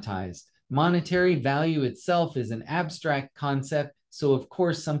monetized. Monetary value itself is an abstract concept, so of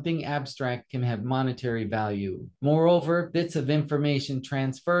course something abstract can have monetary value. Moreover, bits of information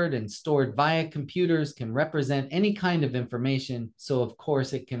transferred and stored via computers can represent any kind of information, so of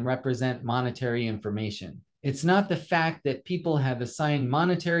course it can represent monetary information. It's not the fact that people have assigned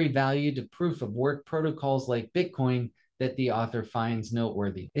monetary value to proof-of-work protocols like Bitcoin that the author finds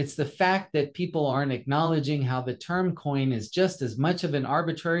noteworthy. It's the fact that people aren't acknowledging how the term coin is just as much of an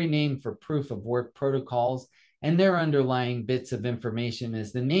arbitrary name for proof-of-work protocols and their underlying bits of information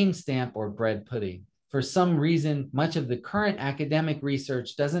as the name stamp or bread pudding. For some reason, much of the current academic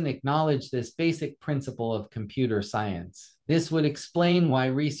research doesn't acknowledge this basic principle of computer science. This would explain why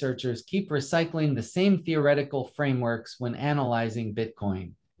researchers keep recycling the same theoretical frameworks when analyzing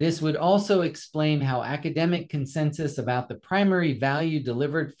Bitcoin. This would also explain how academic consensus about the primary value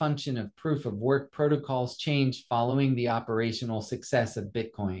delivered function of proof-of-work protocols changed following the operational success of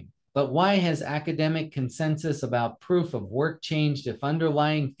Bitcoin. But why has academic consensus about proof of work changed if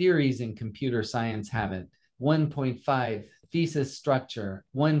underlying theories in computer science haven't? 1.5 Thesis structure.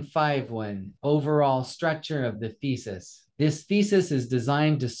 151 Overall structure of the thesis. This thesis is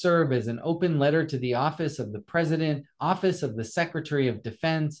designed to serve as an open letter to the Office of the President, Office of the Secretary of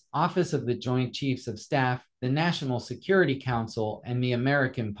Defense, Office of the Joint Chiefs of Staff, the National Security Council, and the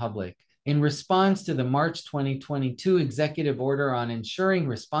American public. In response to the March 2022 Executive Order on Ensuring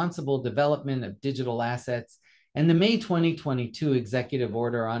Responsible Development of Digital Assets and the May 2022 Executive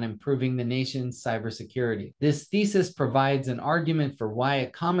Order on Improving the Nation's Cybersecurity, this thesis provides an argument for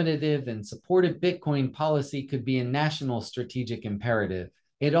why accommodative and supportive Bitcoin policy could be a national strategic imperative.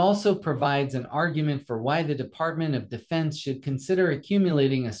 It also provides an argument for why the Department of Defense should consider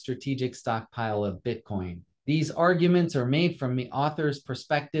accumulating a strategic stockpile of Bitcoin. These arguments are made from the author's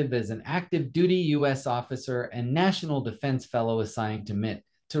perspective as an active duty U.S. officer and National Defense Fellow assigned to MIT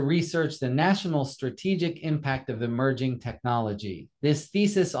to research the national strategic impact of emerging technology. This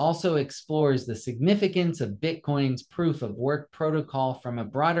thesis also explores the significance of Bitcoin's proof of work protocol from a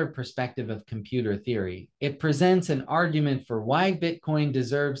broader perspective of computer theory. It presents an argument for why Bitcoin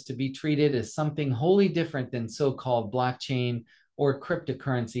deserves to be treated as something wholly different than so-called blockchain or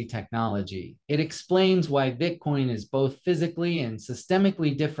cryptocurrency technology. It explains why Bitcoin is both physically and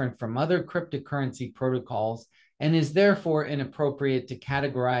systemically different from other cryptocurrency protocols and is therefore inappropriate to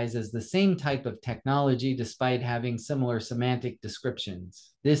categorize as the same type of technology despite having similar semantic descriptions.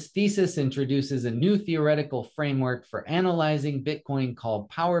 This thesis introduces a new theoretical framework for analyzing Bitcoin called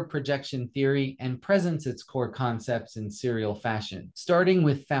power projection theory and presents its core concepts in serial fashion, starting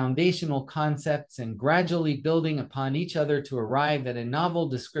with foundational concepts and gradually building upon each other to arrive at a novel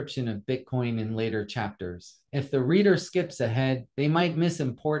description of Bitcoin in later chapters. If the reader skips ahead, they might miss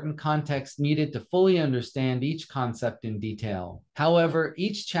important context needed to fully understand each concept in detail. However,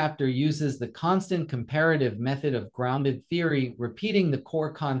 each chapter uses the constant comparative method of grounded theory, repeating the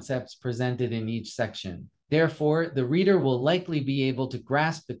core concepts presented in each section. Therefore, the reader will likely be able to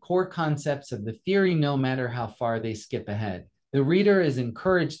grasp the core concepts of the theory no matter how far they skip ahead. The reader is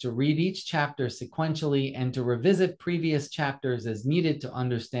encouraged to read each chapter sequentially and to revisit previous chapters as needed to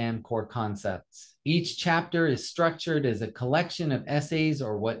understand core concepts. Each chapter is structured as a collection of essays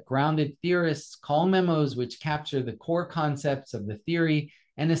or what grounded theorists call memos, which capture the core concepts of the theory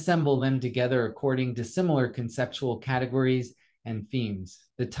and assemble them together according to similar conceptual categories and themes.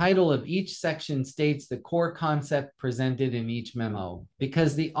 The title of each section states the core concept presented in each memo.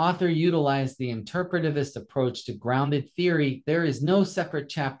 Because the author utilized the interpretivist approach to grounded theory, there is no separate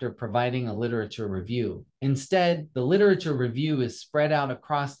chapter providing a literature review. Instead, the literature review is spread out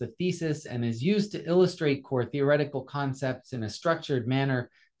across the thesis and is used to illustrate core theoretical concepts in a structured manner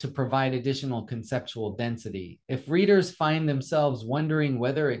to provide additional conceptual density. If readers find themselves wondering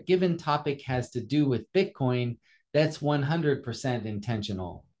whether a given topic has to do with Bitcoin, that's 100%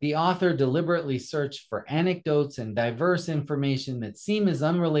 intentional. The author deliberately searched for anecdotes and diverse information that seem as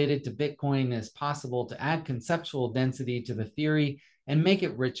unrelated to Bitcoin as possible to add conceptual density to the theory and make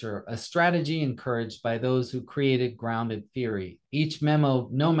it richer, a strategy encouraged by those who created grounded theory. Each memo,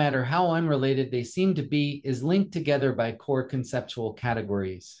 no matter how unrelated they seem to be, is linked together by core conceptual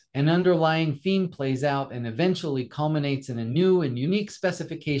categories. An underlying theme plays out and eventually culminates in a new and unique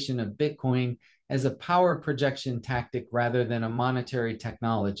specification of Bitcoin as a power projection tactic rather than a monetary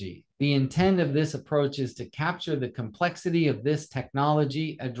technology. The intent of this approach is to capture the complexity of this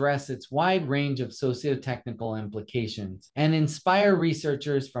technology, address its wide range of socio-technical implications, and inspire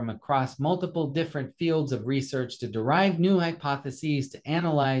researchers from across multiple different fields of research to derive new hypotheses to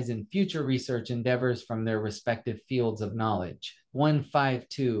analyze in future research endeavors from their respective fields of knowledge.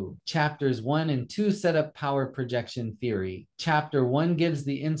 152. Chapters 1 and 2 set up power projection theory. Chapter 1 gives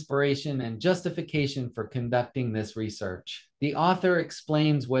the inspiration and justification for conducting this research. The author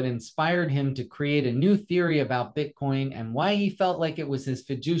explains what inspired him to create a new theory about Bitcoin and why he felt like it was his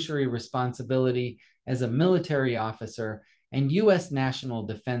fiduciary responsibility as a military officer and U.S. National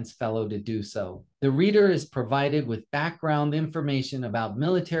Defense Fellow to do so. The reader is provided with background information about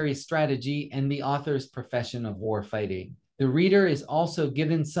military strategy and the author's profession of warfighting. The reader is also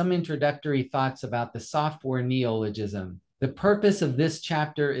given some introductory thoughts about the Softwar neologism. The purpose of this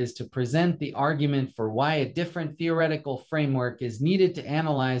chapter is to present the argument for why a different theoretical framework is needed to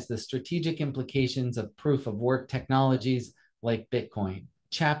analyze the strategic implications of proof-of-work technologies like Bitcoin.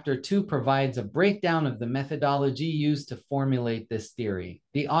 Chapter 2 provides a breakdown of the methodology used to formulate this theory.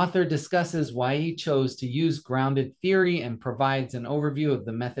 The author discusses why he chose to use grounded theory and provides an overview of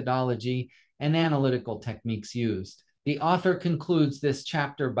the methodology and analytical techniques used. The author concludes this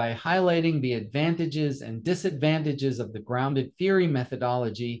chapter by highlighting the advantages and disadvantages of the grounded theory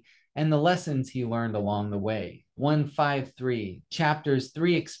methodology and the lessons he learned along the way. 153. Chapters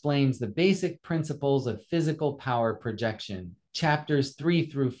 3 explains the basic principles of physical power projection. Chapters 3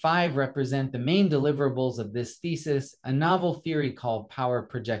 through 5 represent the main deliverables of this thesis, a novel theory called power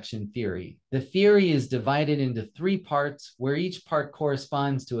projection theory. The theory is divided into 3 parts, where each part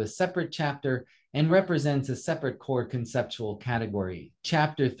corresponds to a separate chapter and represents a separate core conceptual category.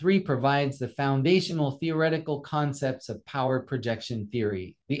 Chapter 3 provides the foundational theoretical concepts of power projection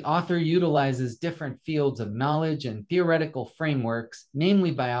theory. The author utilizes different fields of knowledge and theoretical frameworks,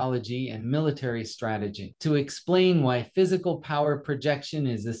 namely biology and military strategy, to explain why physical power projection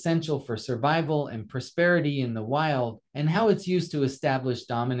is essential for survival and prosperity in the wild, and how it's used to establish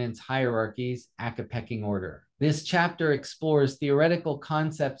dominance hierarchies, aka pecking order. This chapter explores theoretical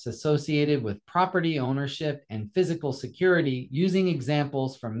concepts associated with property ownership and physical security, using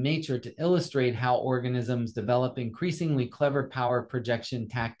examples from nature to illustrate how organisms develop increasingly clever power projection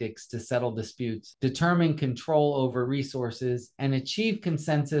tactics to settle disputes, determine control over resources, and achieve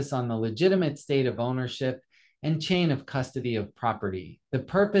consensus on the legitimate state of ownership and chain of custody of property. The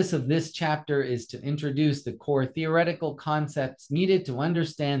purpose of this chapter is to introduce the core theoretical concepts needed to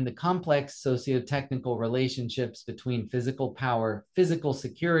understand the complex socio-technical relationships between physical power, physical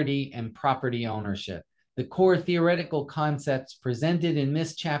security, and property ownership. The core theoretical concepts presented in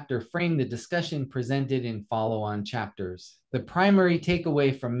this chapter frame the discussion presented in follow-on chapters. The primary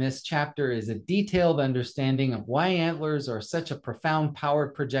takeaway from this chapter is a detailed understanding of why antlers are such a profound power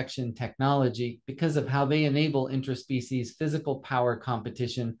projection technology because of how they enable interspecies physical power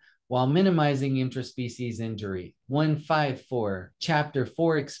competition while minimizing interspecies injury. 154. Chapter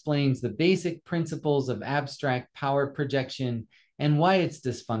 4 explains the basic principles of abstract power projection and why it's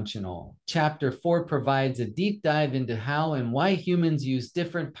dysfunctional. Chapter 4 provides a deep dive into how and why humans use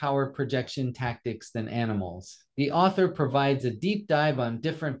different power projection tactics than animals. The author provides a deep dive on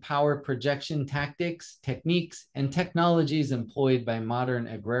different power projection tactics, techniques, and technologies employed by modern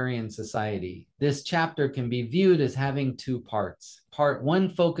agrarian society. This chapter can be viewed as having two parts. Part 1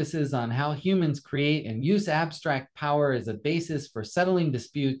 focuses on how humans create and use abstract power as a basis for settling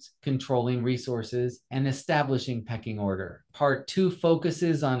disputes, controlling resources, and establishing pecking order. Part 2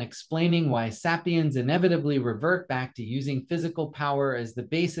 focuses on explaining why sapiens inevitably revert back to using physical power as the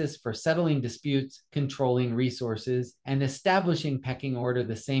basis for settling disputes, controlling resources, and establishing pecking order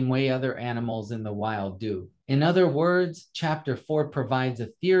the same way other animals in the wild do. In other words, Chapter 4 provides a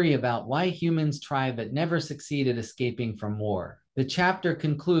theory about why humans try but never succeed at escaping from war. The chapter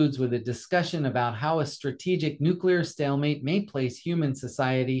concludes with a discussion about how a strategic nuclear stalemate may place human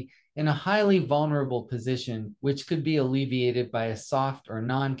society in a highly vulnerable position, which could be alleviated by a soft or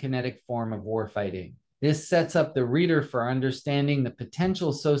non-kinetic form of warfighting. This sets up the reader for understanding the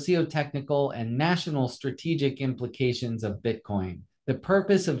potential socio-technical and national strategic implications of Bitcoin. The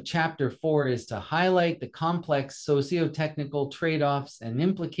purpose of Chapter 4 is to highlight the complex socio-technical trade-offs and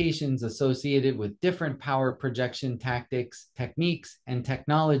implications associated with different power projection tactics, techniques, and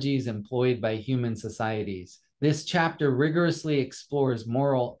technologies employed by human societies. This chapter rigorously explores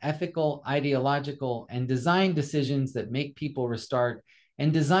moral, ethical, ideological, and design decisions that make people restart,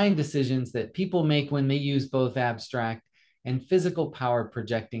 and design decisions that people make when they use both abstract and physical power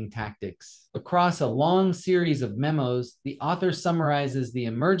projecting tactics. Across a long series of memos, the author summarizes the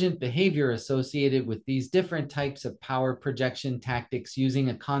emergent behavior associated with these different types of power projection tactics using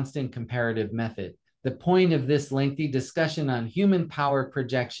a constant comparative method. The point of this lengthy discussion on human power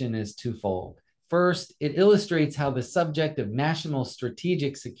projection is twofold. First, it illustrates how the subject of national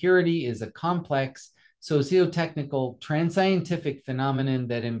strategic security is a complex, socio-technical, trans-scientific phenomenon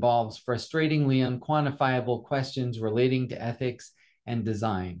that involves frustratingly unquantifiable questions relating to ethics and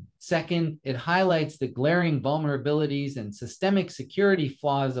design. Second, it highlights the glaring vulnerabilities and systemic security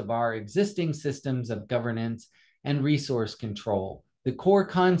flaws of our existing systems of governance and resource control. The core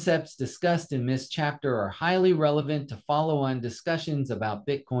concepts discussed in this chapter are highly relevant to follow-on discussions about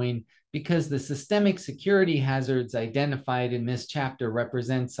Bitcoin because the systemic security hazards identified in this chapter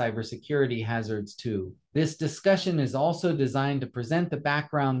represent cybersecurity hazards too. This discussion is also designed to present the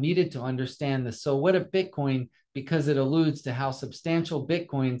background needed to understand the so what of Bitcoin because it alludes to how substantial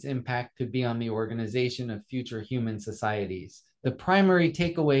Bitcoin's impact could be on the organization of future human societies. The primary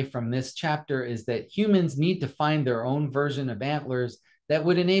takeaway from this chapter is that humans need to find their own version of antlers that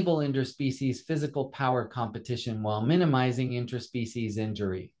would enable interspecies physical power competition while minimizing interspecies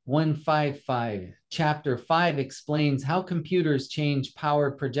injury. 155. Chapter 5 explains how computers change power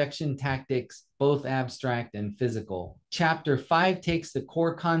projection tactics, both abstract and physical. Chapter 5 takes the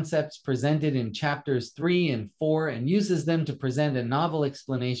core concepts presented in chapters 3 and 4 and uses them to present a novel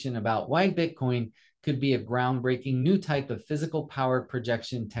explanation about why Bitcoin could be a groundbreaking new type of physical power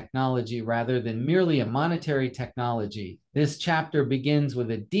projection technology rather than merely a monetary technology. This chapter begins with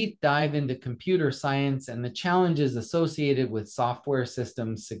a deep dive into computer science and the challenges associated with software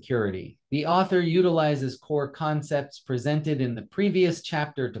systems security. The author utilizes core concepts presented in the previous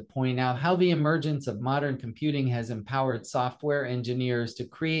chapter to point out how the emergence of modern computing has empowered software engineers to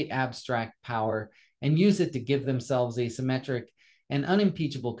create abstract power and use it to give themselves asymmetric and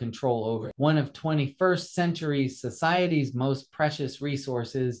unimpeachable control over one of 21st century society's most precious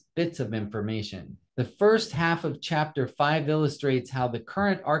resources, bits of information. The first half of Chapter 5 illustrates how the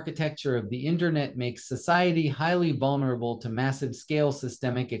current architecture of the internet makes society highly vulnerable to massive-scale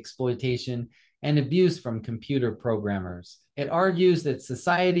systemic exploitation and abuse from computer programmers. It argues that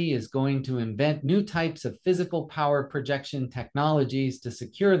society is going to invent new types of physical power projection technologies to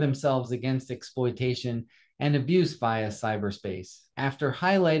secure themselves against exploitation and abuse via cyberspace. After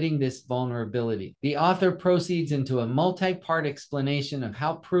highlighting this vulnerability, the author proceeds into a multi-part explanation of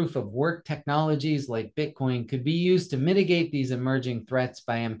how proof-of-work technologies like Bitcoin could be used to mitigate these emerging threats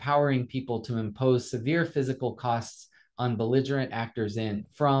by empowering people to impose severe physical costs on belligerent actors in,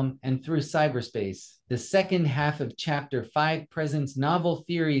 from, and through cyberspace. The second half of Chapter 5 presents novel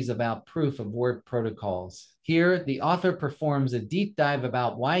theories about proof-of-work protocols. Here, the author performs a deep dive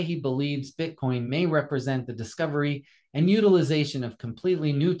about why he believes Bitcoin may represent the discovery and utilization of a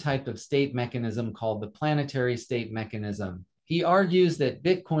completely new type of state mechanism called the planetary state mechanism. He argues that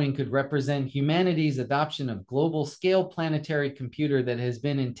Bitcoin could represent humanity's adoption of global-scale planetary computer that has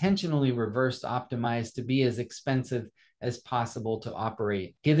been intentionally reverse optimized to be as expensive as possible to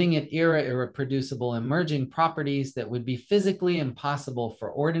operate, giving it irreproducible emerging properties that would be physically impossible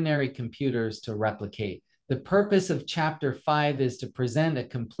for ordinary computers to replicate. The purpose of Chapter 5 is to present a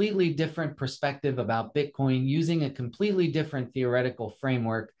completely different perspective about Bitcoin using a completely different theoretical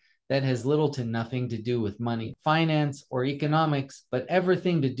framework that has little to nothing to do with money, finance, or economics, but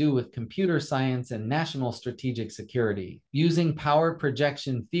everything to do with computer science and national strategic security. Using power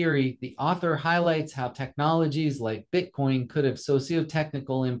projection theory, the author highlights how technologies like Bitcoin could have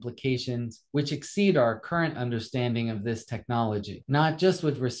socio-technical implications which exceed our current understanding of this technology, not just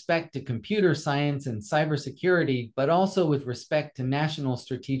with respect to computer science and cybersecurity, but also with respect to national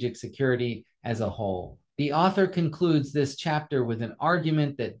strategic security as a whole. The author concludes this chapter with an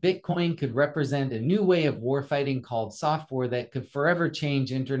argument that Bitcoin could represent a new way of warfighting called software that could forever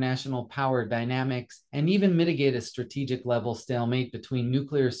change international power dynamics and even mitigate a strategic level stalemate between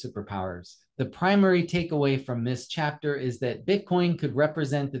nuclear superpowers. The primary takeaway from this chapter is that Bitcoin could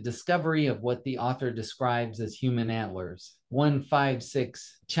represent the discovery of what the author describes as human antlers.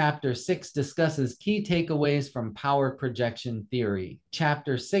 156. Chapter 6 discusses key takeaways from power projection theory.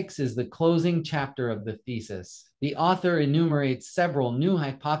 Chapter 6 is the closing chapter of the thesis. The author enumerates several new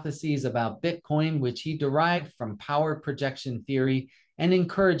hypotheses about Bitcoin which he derived from power projection theory and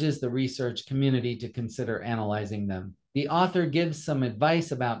encourages the research community to consider analyzing them. The author gives some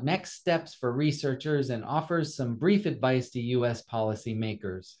advice about next steps for researchers and offers some brief advice to U.S.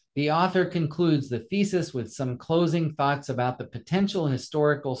 policymakers. The author concludes the thesis with some closing thoughts about the potential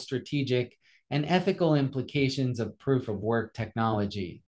historical, strategic, and ethical implications of proof-of-work technology.